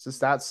there. It's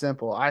just that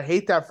simple. I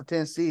hate that for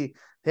Tennessee.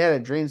 They had a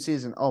dream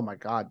season. Oh my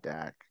God,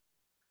 Dak.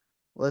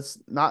 Let's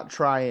not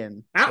try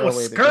and that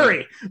was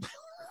scurry.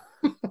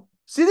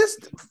 See this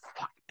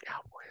fucking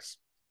Cowboys.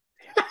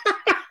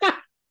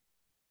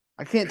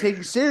 I can't take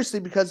you seriously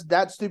because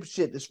that stupid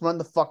shit. Just run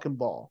the fucking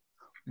ball.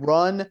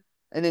 Run.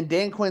 And then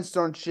Dan Quinn's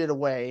throwing shit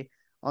away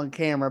on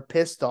camera,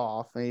 pissed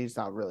off. And he's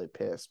not really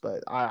pissed,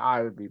 but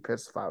I would be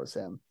pissed if I was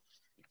him.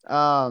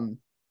 Yeah,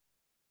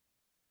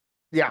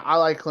 I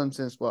like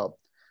Clemson as well.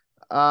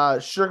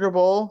 Sugar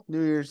Bowl,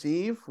 New Year's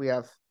Eve. We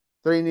have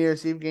 3 New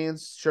Year's Eve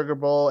games, Sugar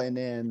Bowl, and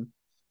then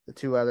the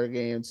 2 other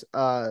games.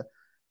 That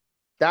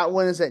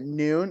one is at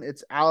noon.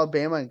 It's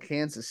Alabama and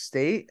Kansas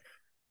State.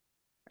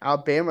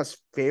 Alabama's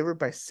favored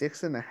by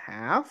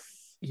 6.5.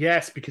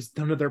 Yes, because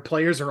none of their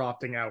players are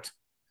opting out.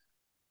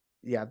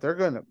 Yeah, they're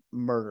going to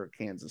murder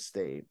Kansas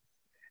State.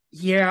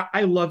 Yeah,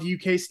 I love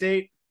UK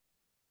State.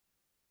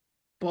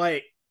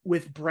 But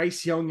with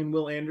Bryce Young and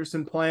Will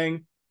Anderson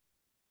playing,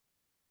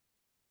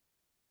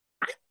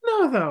 I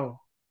don't know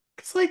though.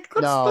 It's like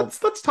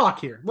let's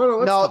talk here. No.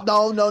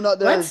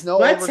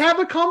 Let's have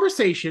a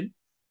conversation.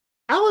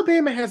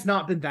 Alabama has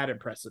not been that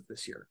impressive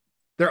this year.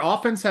 Their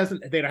offense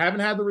they haven't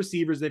had the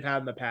receivers they've had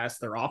in the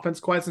past. Their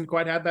offense hasn't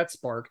quite had that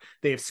spark.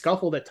 They have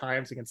scuffled at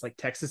times against like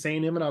Texas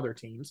A&M and other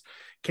teams.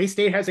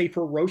 K-State has a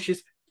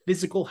ferocious,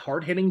 physical,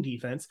 hard-hitting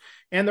defense.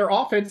 And their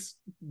offense,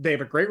 they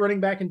have a great running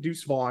back in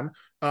Deuce Vaughn.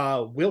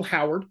 Will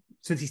Howard,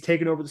 since he's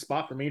taken over the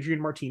spot from Adrian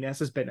Martinez,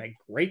 has been a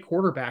great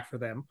quarterback for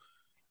them.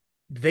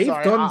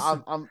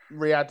 I'm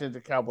reacting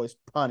to Cowboys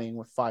punting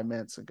with 5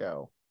 minutes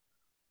ago.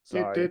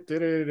 Sorry.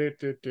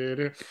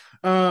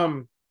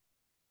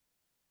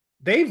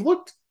 They've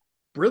looked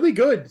really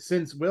good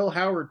since Will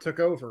Howard took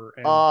over.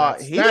 And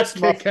that's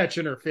kick-catch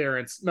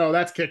interference. No,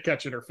 that's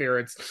kick-catch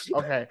interference.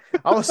 Okay.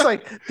 I was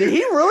like, did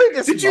he really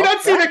just... Did you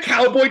not see the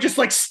cowboy just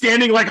like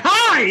standing like,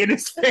 hi, in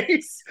his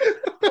face?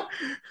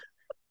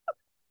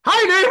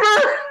 Hi,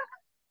 neighbor!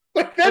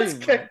 Like, that's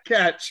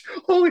kick-catch.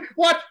 Holy...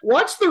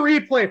 Watch the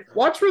replay.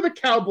 Watch where the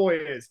cowboy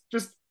is.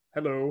 Just...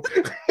 Hello.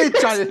 No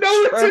intent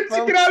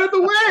to get out of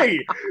the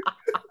way.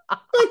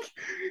 Like,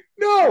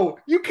 no,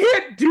 you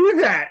can't do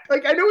that.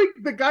 Like, I know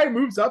the guy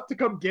moves up to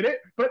come get it,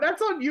 but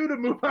that's on you to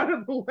move out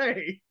of the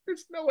way.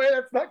 There's no way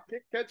that's not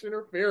kick-catch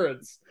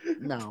interference.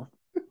 No.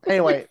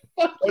 Anyway,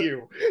 fuck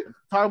you.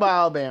 Talk about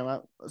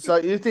Alabama. So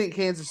you think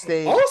Kansas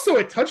State? Also,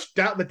 it touched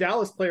the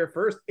Dallas player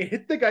first. It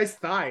hit the guy's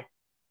thigh.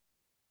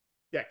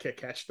 Yeah,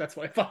 kick-catch. That's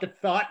what I fucking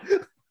thought.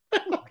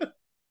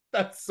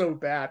 That's so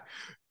bad.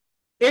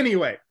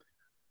 Anyway.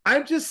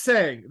 I'm just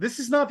saying, this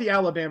is not the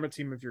Alabama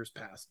team of years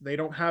past. They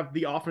don't have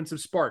the offensive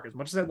spark. As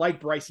much as I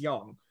like Bryce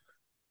Young,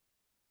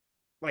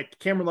 like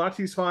Cameron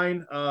Latu's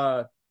fine.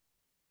 Their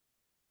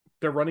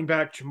running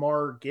back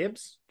Jamar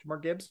Gibbs.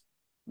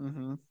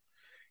 Mm-hmm.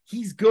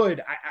 He's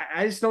good.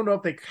 I just don't know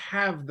if they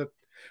have the.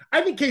 I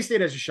think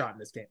K-State has a shot in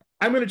this game.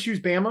 I'm going to choose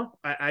Bama.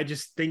 I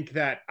just think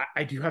that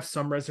I do have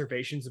some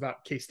reservations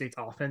about K-State's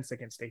offense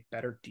against a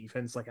better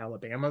defense like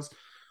Alabama's.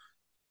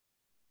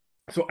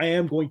 So I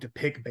am going to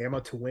pick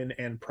Bama to win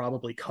and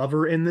probably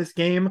cover in this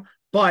game,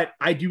 but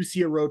I do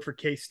see a road for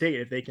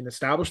K-State if they can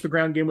establish the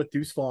ground game with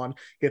Deuce Vaughn,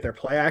 get their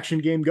play action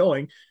game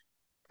going,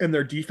 and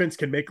their defense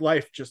can make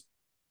life just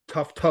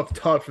tough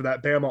for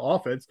that Bama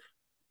offense.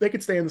 They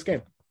could stay in this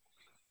game.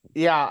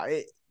 Yeah,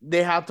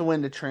 they have to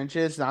win the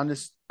trenches. And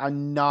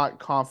I'm not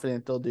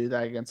confident they'll do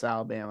that against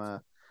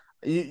Alabama.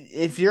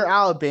 If you're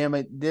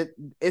Alabama,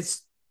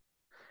 it's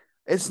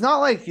not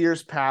like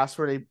years past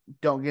where they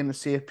don't get in the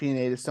CFP and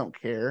they just don't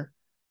care.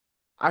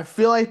 I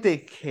feel like they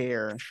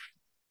care.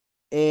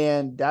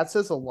 And that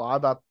says a lot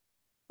about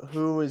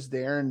who is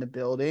there in the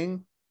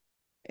building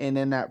and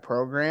in that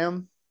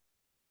program.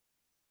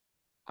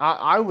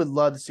 I would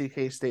love to see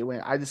K-State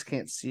win. I just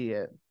can't see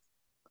it.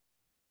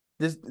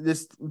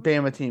 This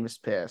Bama team is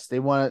pissed.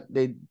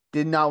 They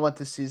did not want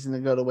the season to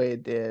go the way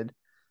it did.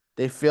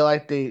 They feel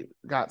like they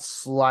got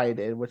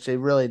slighted, which they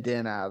really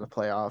didn't out of the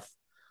playoff.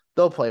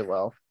 They'll play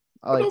well.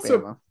 I like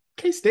Bama.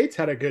 K-State's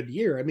had a good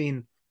year. I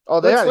mean,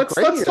 they had a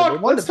great year.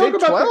 Let's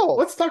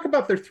talk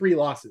about their 3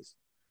 losses.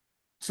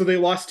 So they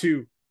lost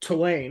to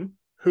Tulane,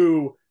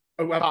 who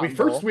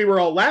we were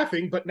all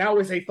laughing, but now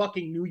is a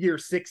fucking New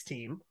Year's Six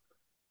team.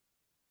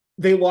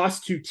 They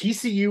lost to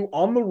TCU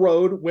on the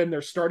road when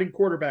their starting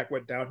quarterback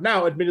went down.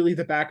 Now, admittedly,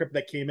 the backup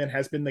that came in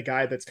has been the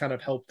guy that's kind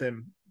of helped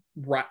them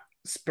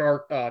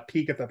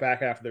peak at the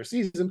back half of their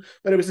season,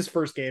 but it was his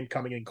first game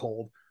coming in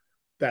cold.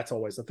 That's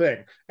always a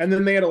thing. And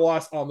then they had a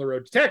loss on the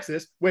road to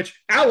Texas,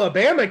 which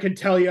Alabama can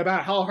tell you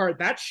about how hard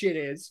that shit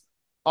is.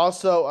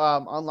 Also,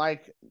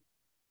 unlike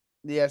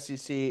the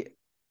SEC,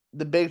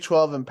 the Big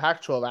 12 and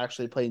Pac-12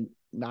 actually played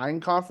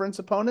 9 conference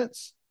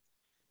opponents.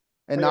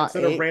 And not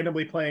instead 8. Of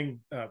randomly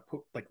playing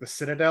like the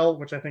Citadel,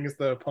 which I think is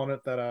the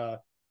opponent that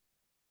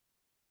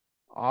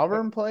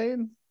Auburn played.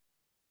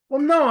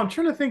 Well, no, I'm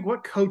trying to think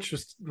what coach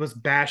was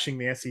bashing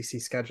the SEC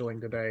scheduling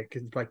today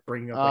because like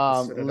bringing up like,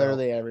 the Citadel.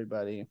 Literally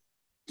everybody.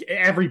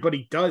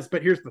 Everybody does,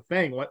 but here's the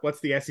thing: what's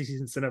the SEC's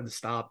incentive to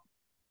stop?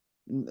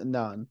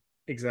 None.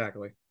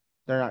 Exactly.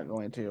 They're not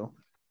going to.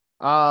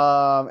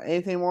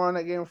 Anything more on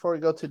that game before we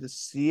go to the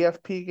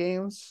CFP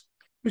games?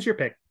 Who's your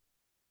pick?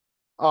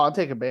 Oh, I'll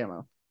take a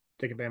Bama.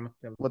 Take a Bama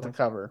with the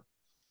cover.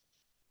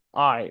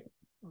 All right.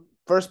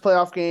 First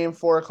playoff game,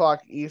 4:00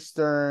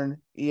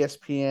 Eastern,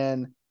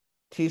 ESPN,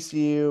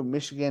 TCU,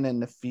 Michigan, and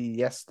the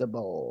Fiesta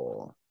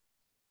Bowl.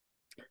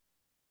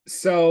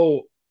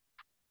 So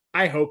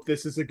I hope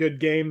this is a good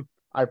game.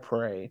 I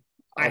pray.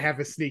 I have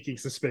a sneaking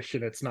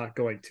suspicion it's not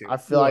going to. I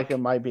feel like it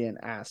might be an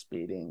ass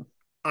beating.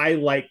 I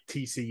like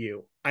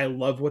TCU. I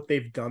love what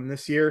they've done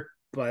this year,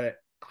 but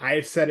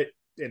I've said it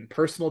in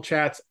personal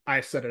chats.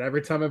 I've said it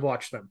every time I've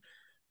watched them.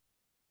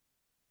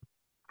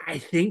 I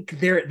think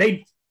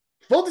they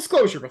full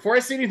disclosure, before I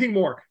say anything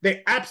more,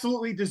 they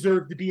absolutely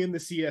deserve to be in the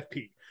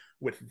CFP.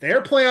 With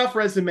their playoff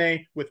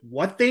resume, with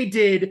what they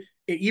did,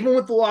 even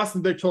with the loss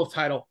in the Big 12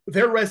 title,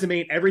 their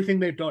resume and everything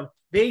they've done,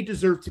 they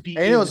deserve to be in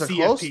the CFP. And it was a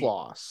close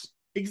loss.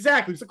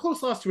 Exactly. It was a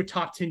close loss to a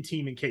top 10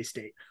 team in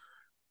K-State.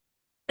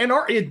 And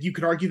you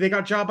could argue they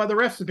got jobbed by the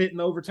refs a bit in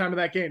the overtime of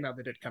that game. Now,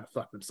 they did kind of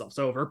fuck themselves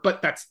over,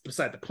 but that's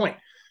beside the point.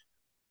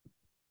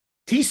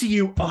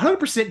 TCU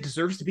 100%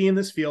 deserves to be in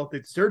this field. They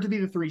deserve to be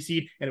the 3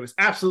 seed, and it was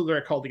absolutely the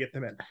right call to get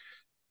them in.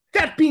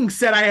 That being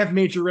said, I have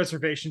major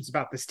reservations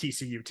about this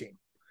TCU team.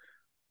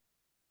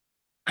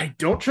 I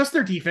don't trust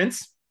their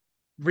defense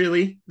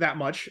really that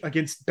much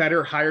against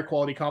better, higher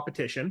quality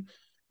competition.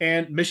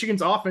 And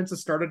Michigan's offense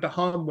has started to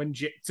hum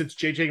since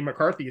JJ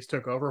McCarthy has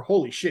took over.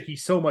 Holy shit,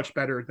 he's so much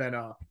better than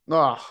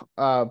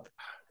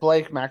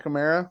Blake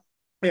McNamara.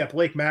 Yeah,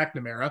 Blake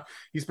McNamara.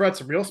 He's brought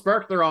some real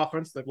spark to their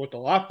offense. They've looked a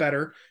lot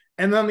better.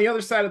 And then on the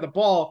other side of the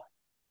ball,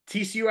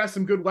 TCU has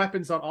some good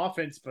weapons on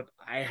offense, but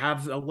I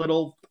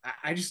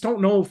just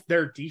don't know if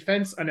their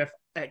defense and if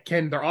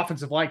their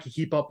offensive line can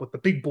keep up with the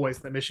big boys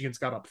that Michigan's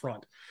got up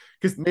front.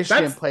 Because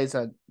Michigan plays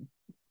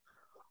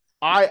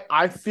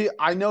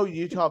I know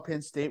Utah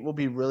Penn State will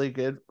be really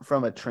good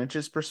from a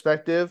trenches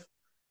perspective,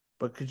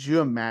 but could you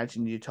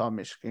imagine Utah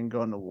Michigan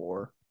going to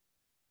war?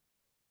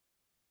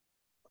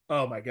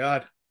 Oh my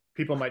God.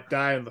 People might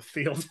die on the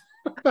field.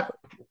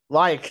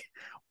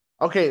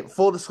 Okay,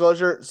 full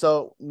disclosure.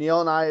 So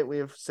Neil and I,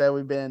 we've said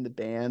we've been in the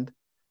band.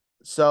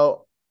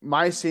 So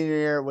my senior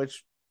year,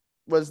 which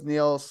was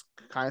Neil's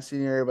kind of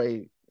senior year, but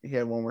he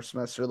had one more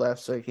semester left,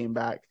 so he came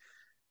back.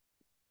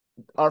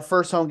 Our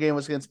first home game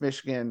was against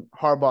Michigan.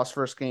 Harbaugh's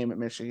first game at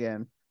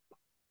Michigan.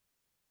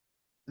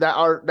 That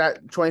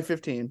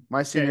 2015,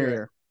 my senior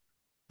year.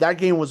 That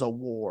game was a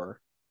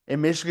war,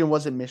 and Michigan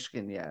wasn't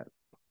Michigan yet.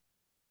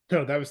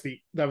 No, that was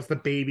the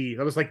baby.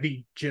 That was like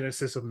the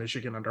genesis of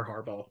Michigan under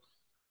Harbaugh.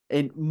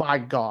 And my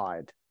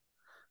God,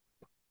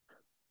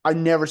 I've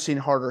never seen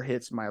harder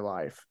hits in my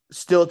life.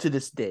 Still to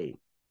this day.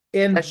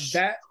 And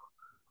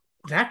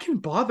that can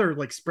bother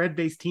like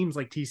spread-based teams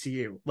like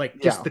TCU.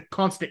 Like just the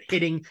constant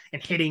hitting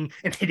and hitting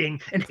and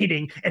hitting and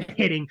hitting and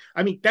hitting.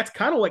 I mean, that's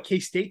kind of what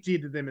K-State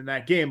did to them in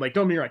that game. Like,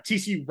 don't get me wrong,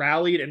 TCU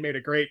rallied and made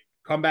a great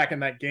comeback in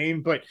that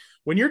game. But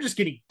when you're just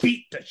getting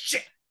beat to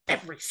shit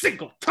every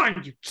single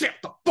time you chip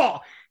the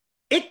ball,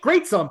 it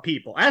grates on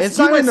people. It's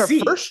not in their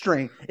first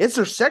string. It's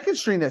their second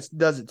string that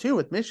does it too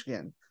with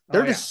Michigan.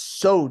 They're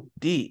just so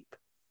deep.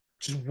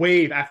 just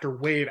wave after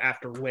wave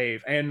after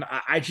wave. And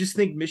I just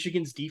think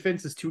Michigan's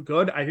defense is too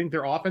good. I think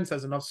their offense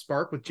has enough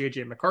spark with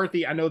JJ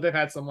McCarthy. I know they've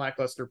had some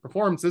lackluster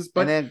performances,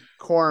 but and then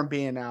Corum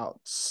being out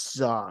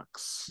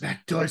sucks. That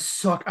does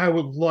suck. I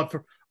would love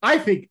for. I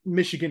think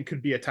Michigan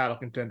could be a title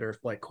contender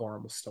if Blake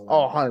Corum was still in.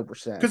 Oh,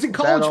 100%. Because in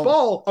college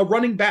ball, a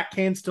running back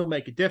can still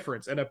make a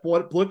difference. And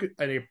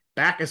a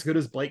back as good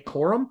as Blake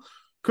Corum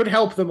could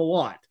help them a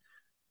lot.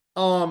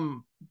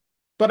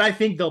 But I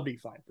think they'll be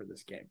fine for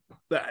this game.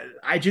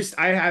 I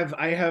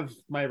have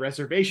my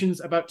reservations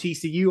about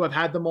TCU. I've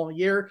had them all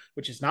year,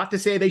 which is not to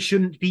say they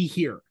shouldn't be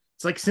here.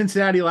 It's like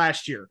Cincinnati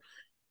last year.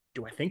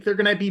 Do I think they're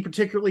going to be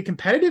particularly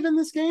competitive in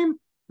this game?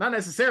 Not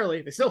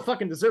necessarily. They still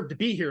fucking deserve to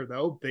be here,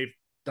 though. They've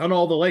done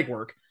all the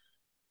legwork.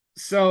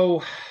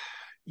 So,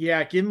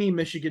 yeah, give me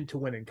Michigan to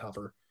win and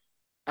cover.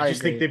 I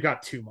just think they've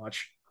got too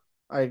much.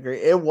 I agree.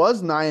 It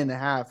was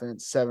 9.5 and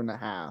it's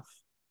 7.5.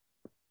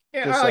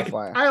 Yeah,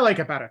 I like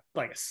about a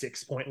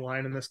 6-point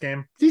line in this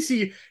game.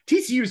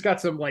 TCU's got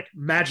some like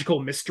magical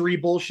mystery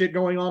bullshit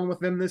going on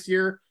with them this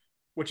year,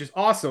 which is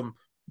awesome.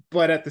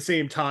 But at the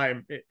same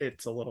time,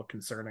 it's a little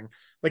concerning.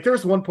 Like there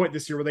was one point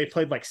this year where they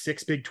played like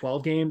 6 Big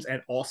 12 games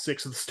and all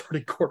 6 of the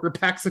starting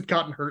quarterbacks had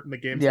gotten hurt in the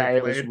games. Yeah,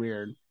 it was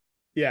weird.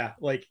 Yeah,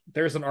 like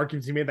there's an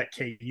argument to be made that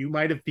KU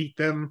might have beat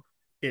them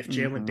if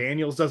Jalen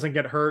Daniels doesn't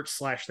get hurt,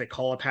 / they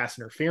call a pass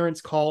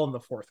interference call in the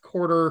fourth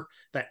quarter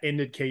that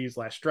ended KU's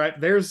last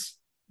drive. There's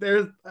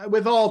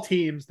with all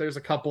teams, there's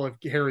a couple of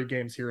hairy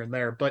games here and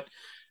there, but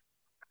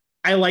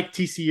I like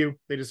TCU.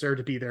 They deserve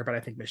to be there, but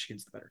I think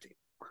Michigan's the better team.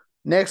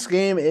 Next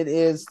game, it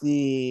is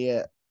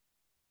the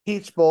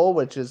Peach Bowl,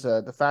 which is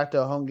a de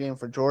facto home game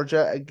for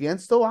Georgia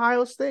against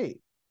Ohio State.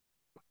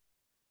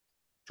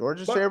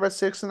 Georgia's favored by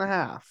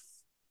 6.5.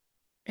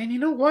 And you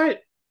know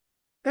what?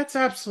 That's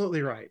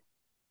absolutely right.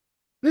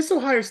 This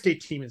Ohio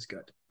State team is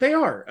good. They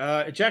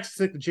are.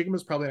 Jackson Jigma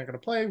is probably not going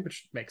to play,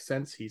 which makes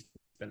sense. He's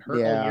been hurt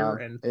all year,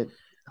 and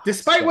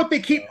despite how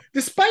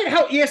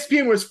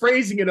ESPN was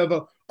phrasing it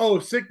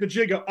Sigma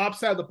Jigga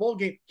opts out of the bowl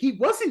game, he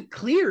wasn't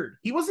cleared.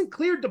 He wasn't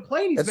cleared to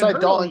play. And he's been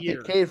hurt all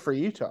year. Kincaid for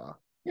Utah.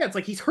 Yeah, it's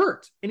like he's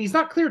hurt and he's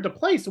not cleared to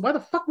play. So why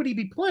the fuck would he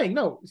be playing?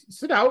 No,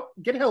 sit out,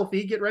 get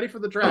healthy, get ready for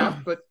the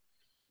draft. But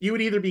you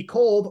would either be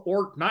cold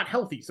or not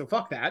healthy. So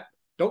fuck that.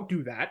 Don't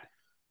do that.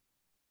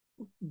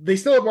 They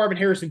still have Marvin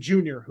Harrison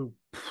Jr., who,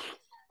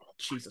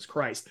 Jesus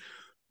Christ.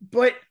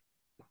 But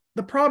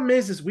the problem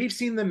is we've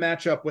seen them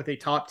match up with a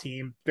top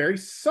team, very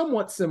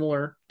somewhat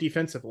similar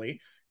defensively,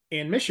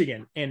 in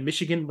Michigan, and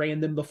Michigan ran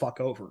them the fuck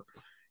over.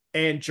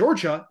 And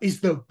Georgia is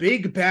the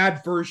big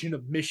bad version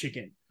of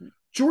Michigan.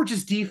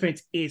 Georgia's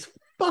defense is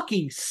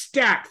fucking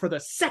stacked for the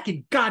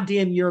second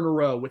goddamn year in a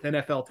row with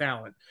NFL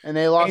talent. And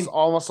they lost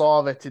almost all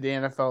of it to the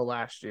NFL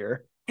last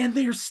year. And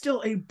they are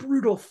still a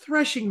brutal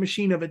threshing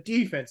machine of a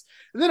defense.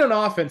 And then on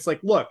offense, like,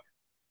 look,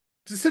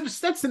 does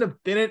Stetson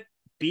Bennett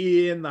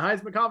be in the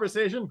Heisman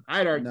conversation?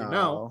 I'd argue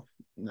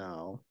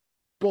no.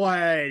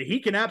 But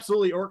he can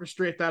absolutely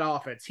orchestrate that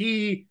offense.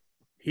 He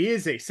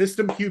is a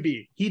system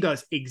QB. He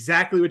does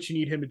exactly what you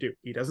need him to do.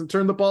 He doesn't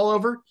turn the ball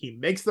over. He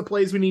makes the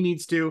plays when he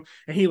needs to,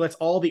 and he lets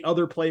all the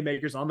other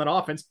playmakers on that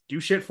offense do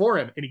shit for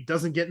him, and he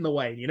doesn't get in the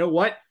way. And you know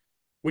what?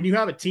 When you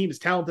have a team as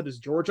talented as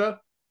Georgia,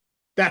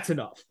 that's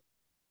enough.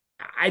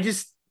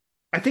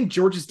 I think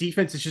Georgia's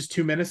defense is just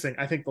too menacing.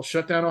 I think they'll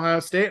shut down Ohio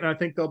State, and I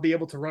think they'll be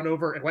able to run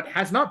over what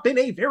has not been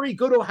a very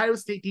good Ohio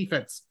State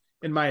defense,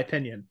 in my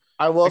opinion.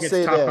 I will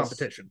say top this.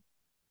 Competition.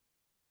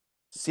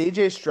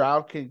 CJ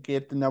Stroud could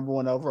get the number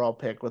 1 overall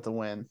pick with a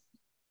win.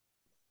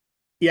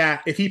 Yeah,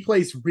 if he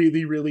plays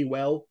really, really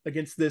well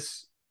against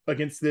this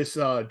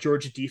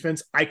Georgia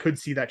defense, I could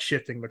see that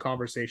shifting the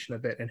conversation a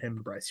bit in him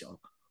and Bryce Young.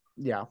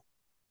 Yeah.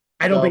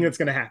 I don't think that's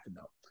going to happen,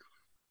 though.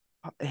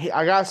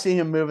 I got to see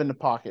him move in the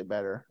pocket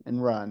better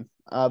and run.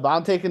 But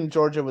I'm taking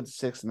Georgia with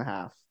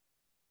 6.5.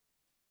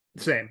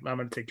 Same. I'm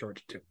going to take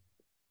Georgia, too.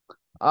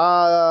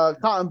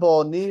 Cotton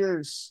Bowl, New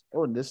Year's.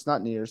 Oh, this is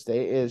not New Year's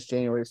Day. It is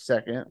January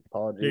 2nd.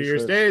 Apologies. New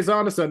Year's Day is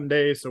on a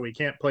Sunday, so we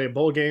can't play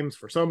bowl games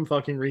for some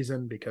fucking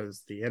reason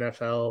because the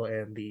NFL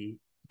and the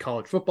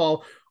college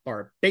football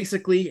are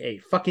basically a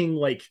fucking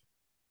like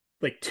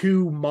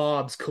two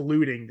mobs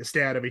colluding to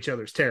stay out of each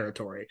other's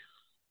territory.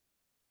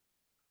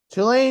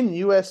 Tulane,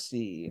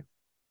 USC.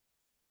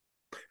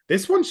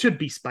 This one should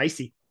be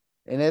spicy.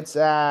 And it's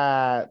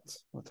at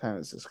what time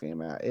is this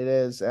game at? It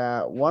is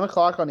at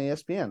 1:00 on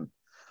ESPN.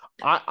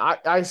 I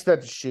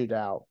expect a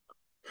shootout.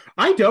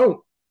 I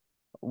don't.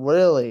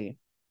 Really?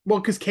 Well,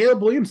 because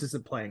Caleb Williams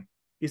isn't playing.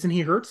 Isn't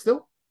he hurt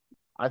still?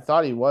 I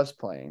thought he was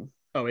playing.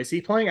 Oh, is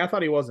he playing? I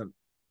thought he wasn't.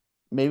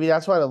 Maybe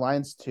that's why the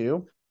line's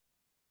 2.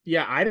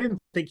 Yeah, I didn't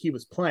think he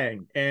was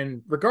playing.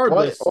 And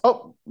regardless.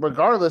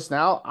 Regardless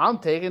now, I'm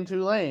taking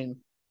Tulane.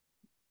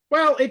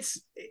 Well,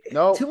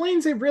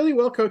 Tulane's a really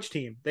well-coached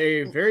team.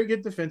 They're very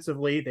good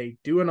defensively. They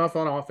do enough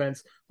on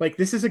offense. Like,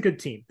 this is a good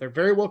team. They're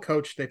very well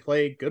coached. They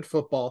play good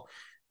football.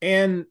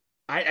 And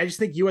I just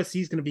think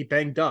USC is going to be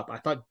banged up. I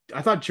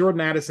thought Jordan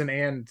Addison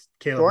and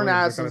Caleb Jordan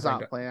Addison's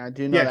not playing. I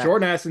do know that. Yeah,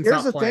 Jordan Addison's not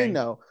playing. Here's the thing,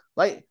 though.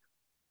 Like,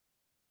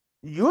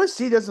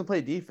 USC doesn't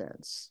play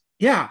defense.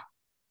 Yeah.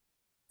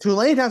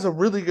 Tulane has a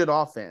really good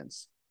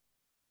offense.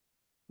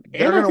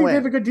 And I think they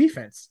have a good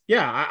defense.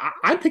 Yeah,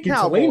 I'm picking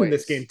Tulane in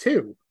this game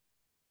too.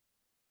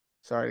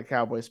 Sorry, the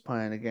Cowboys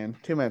playing again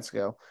 2 minutes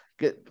ago.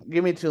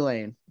 Give me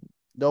Tulane.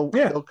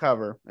 They'll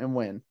cover and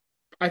win.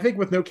 I think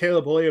with no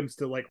Caleb Williams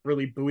to like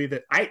really buoy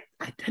that. I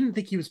didn't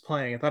think he was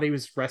playing. I thought he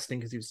was resting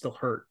because he was still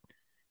hurt.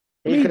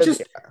 I mean,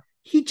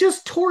 he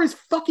just tore his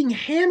fucking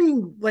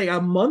hammy like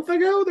a month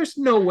ago. There's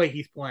no way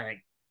he's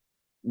playing.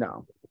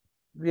 No.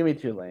 Give me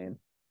Tulane.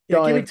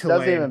 Yeah, give me Tulane.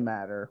 Doesn't even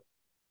matter.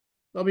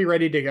 They'll be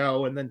ready to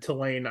go, and then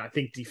Tulane, I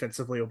think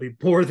defensively will be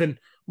more than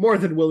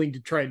willing to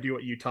try and do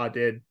what Utah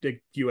did to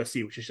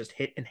USC, which is just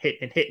hit and hit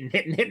and hit and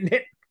hit and hit and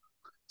hit.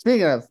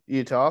 Speaking of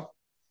Utah,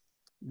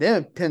 them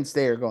and Penn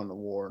State are going to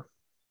war.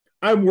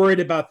 I'm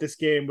worried about this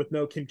game with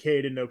no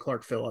Kincaid and no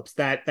Clark Phillips.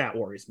 That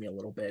worries me a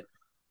little bit.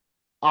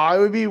 I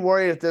would be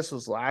worried if this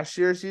was last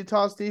year's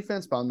Utah's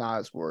defense, but I'm not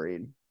as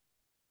worried.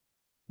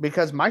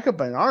 Because Micah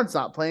Bernard's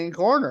not playing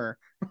corner.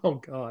 Oh,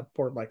 God.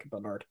 Poor Micah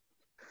Bernard.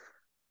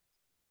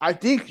 I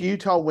think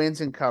Utah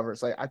wins and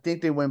covers. I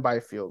think they win by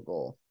a field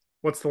goal.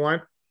 What's the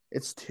line?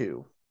 It's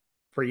 2.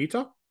 For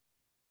Utah?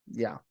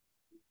 Yeah.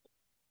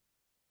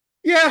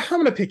 Yeah, I'm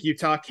going to pick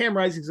Utah. Cam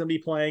Rising's going to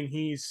be playing.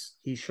 He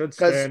should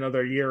stay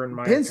another year in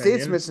my opinion. Penn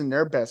State's missing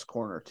their best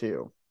corner,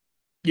 too.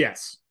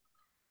 Yes.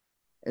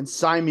 And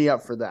sign me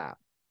up for that.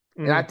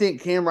 Mm-hmm. And I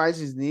think Cam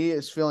Rising's knee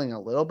is feeling a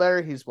little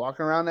better. He's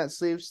walking around that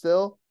sleeve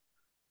still.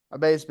 I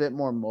bet he's a bit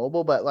more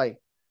mobile, but like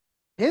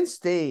Penn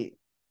State.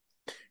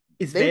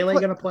 Is Bailey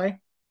going to play?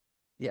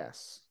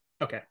 Yes.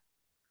 Okay.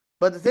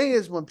 But the thing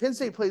is, when Penn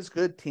State plays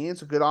good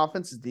teams with good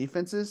offenses,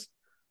 defenses,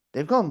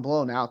 they've gone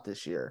blown out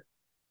this year.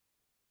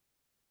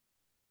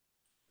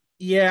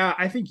 Yeah,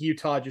 I think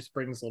Utah just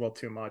brings a little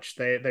too much.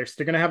 They're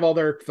still going to have all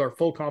their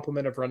full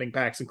complement of running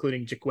backs,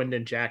 including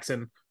Jaquindon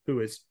Jackson, who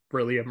has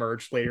really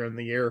emerged later in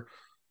the year.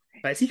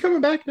 Is he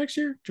coming back next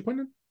year,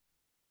 Jaquindon?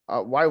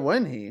 Why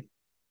wouldn't he?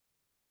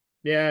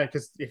 Yeah,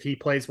 because if he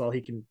plays well,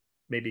 he can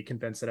maybe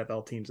convince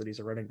NFL teams that he's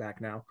a running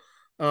back now.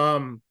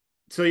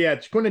 So yeah,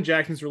 Jaquindon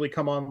Jackson's really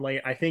come on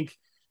late. I think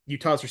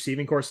Utah's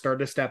receiving corps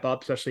started to step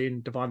up, especially in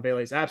Devon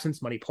Bailey's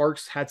absence. Money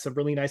Parks had some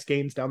really nice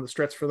games down the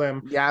stretch for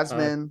them.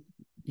 Yasmin.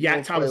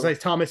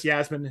 Thomas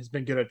Yasmin has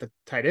been good at the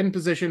tight end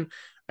position.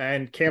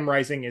 And Cam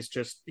Rising is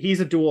he's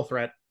a dual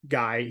threat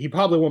guy. He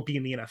probably won't be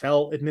in the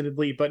NFL,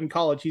 admittedly, but in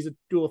college, he's a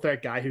dual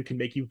threat guy who can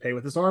make you pay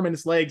with his arm and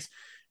his legs.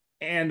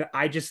 And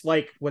I just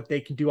like what they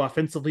can do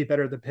offensively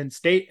better than Penn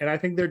State. And I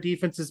think their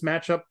defenses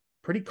match up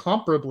pretty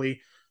comparably.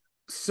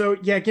 So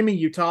yeah, give me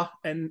Utah.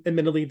 And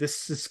admittedly,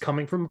 this is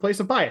coming from a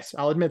place of bias.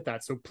 I'll admit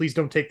that. So please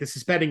don't take this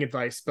as betting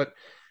advice, but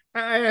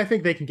I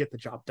think they can get the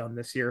job done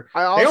this year.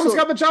 They almost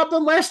got the job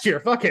done last year.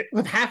 Fuck it.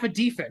 With half a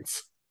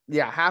defense.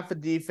 Yeah, half a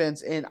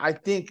defense. And I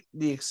think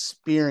the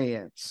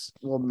experience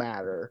will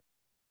matter.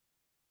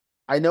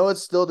 I know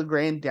it's still the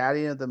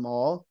granddaddy of them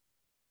all,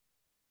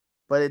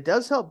 but it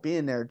does help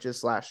being there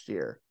just last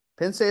year.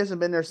 Penn State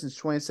hasn't been there since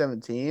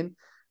 2017,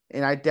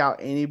 and I doubt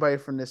anybody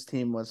from this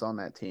team was on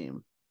that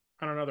team.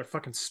 I don't know. Their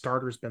fucking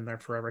starter's been there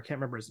forever. I can't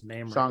remember his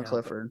name. Sean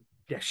Clifford.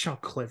 Yeah, Sean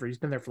Clifford. He's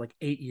been there for like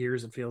 8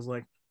 years, it feels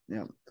like.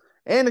 Yeah.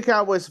 And the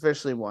Cowboys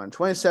officially won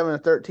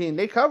 27-13.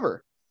 They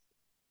cover.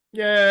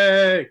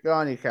 Yay. Go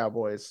on, you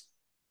Cowboys.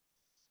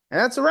 And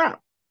that's a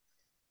wrap.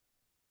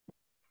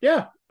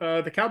 Yeah.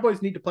 The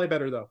Cowboys need to play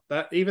better, though.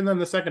 That even in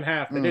the second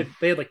half, they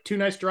had like 2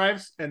 nice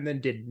drives and then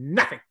did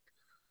nothing.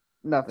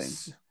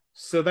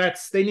 So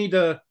they need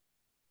to.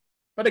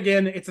 But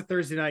again, it's a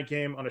Thursday night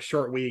game on a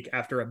short week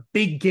after a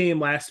big game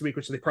last week,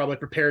 which they probably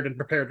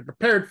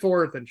prepared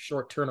for. Then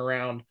short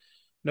turnaround,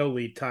 no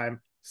lead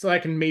time, so I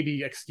can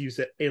maybe excuse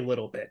it a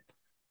little bit.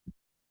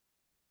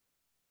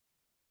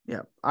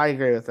 Yeah, I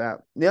agree with that.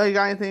 Neil, you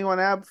got anything you want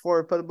to add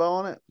before we put a bow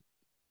on it?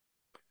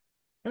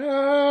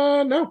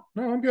 No,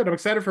 I'm good. I'm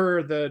excited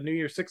for the New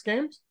Year's 6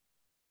 games.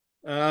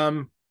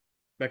 I'm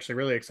actually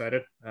really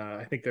excited.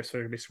 I think there's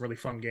going to be some really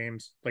fun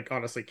games. Like,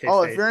 honestly, K-State.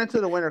 Oh, if you're into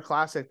the Winter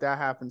Classic, that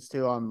happens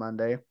too on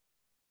Monday.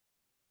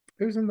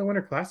 Who's in the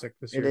Winter Classic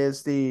this year? It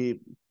is the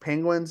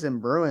Penguins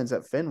and Bruins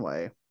at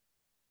Fenway.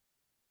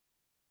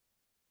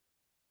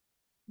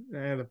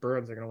 The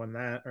Bruins are going to win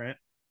that, right?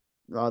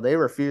 Well, they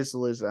refuse to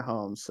lose at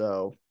home,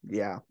 so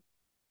yeah.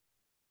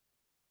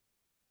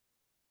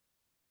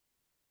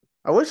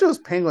 I wish it was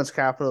Penguins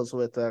Capitals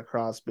with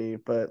Crosby,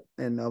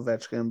 and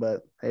Ovechkin,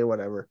 but hey,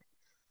 whatever.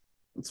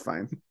 It's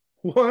fine.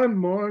 One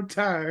more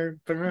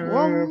time.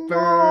 One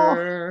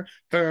more.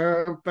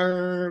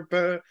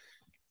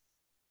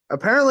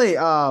 Apparently,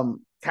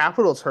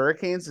 Capitals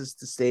Hurricanes is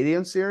the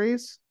Stadium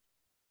Series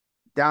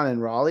down in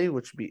Raleigh,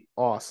 which would be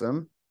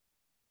awesome.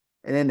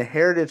 And then the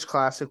Heritage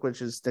Classic,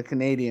 which is the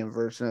Canadian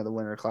version of the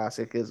Winter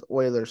Classic, is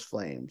Oilers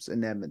Flames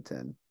in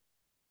Edmonton.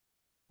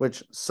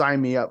 Which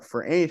sign me up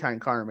for anytime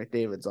Connor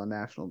McDavid's on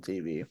national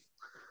TV.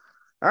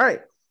 All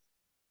right.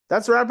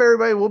 That's a wrap,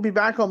 everybody. We'll be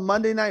back on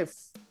Monday night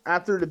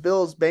after the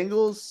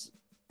Bills-Bengals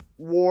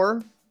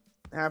war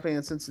happening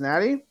in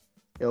Cincinnati.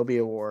 It'll be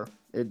a war.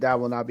 That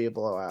will not be a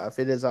blowout. If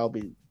it is, I'll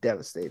be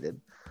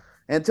devastated.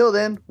 Until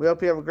then, we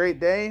hope you have a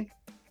great day,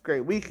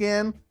 great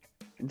weekend,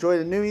 Enjoy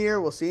the new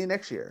year. We'll see you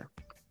next year.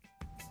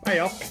 Bye,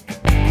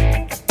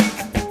 y'all.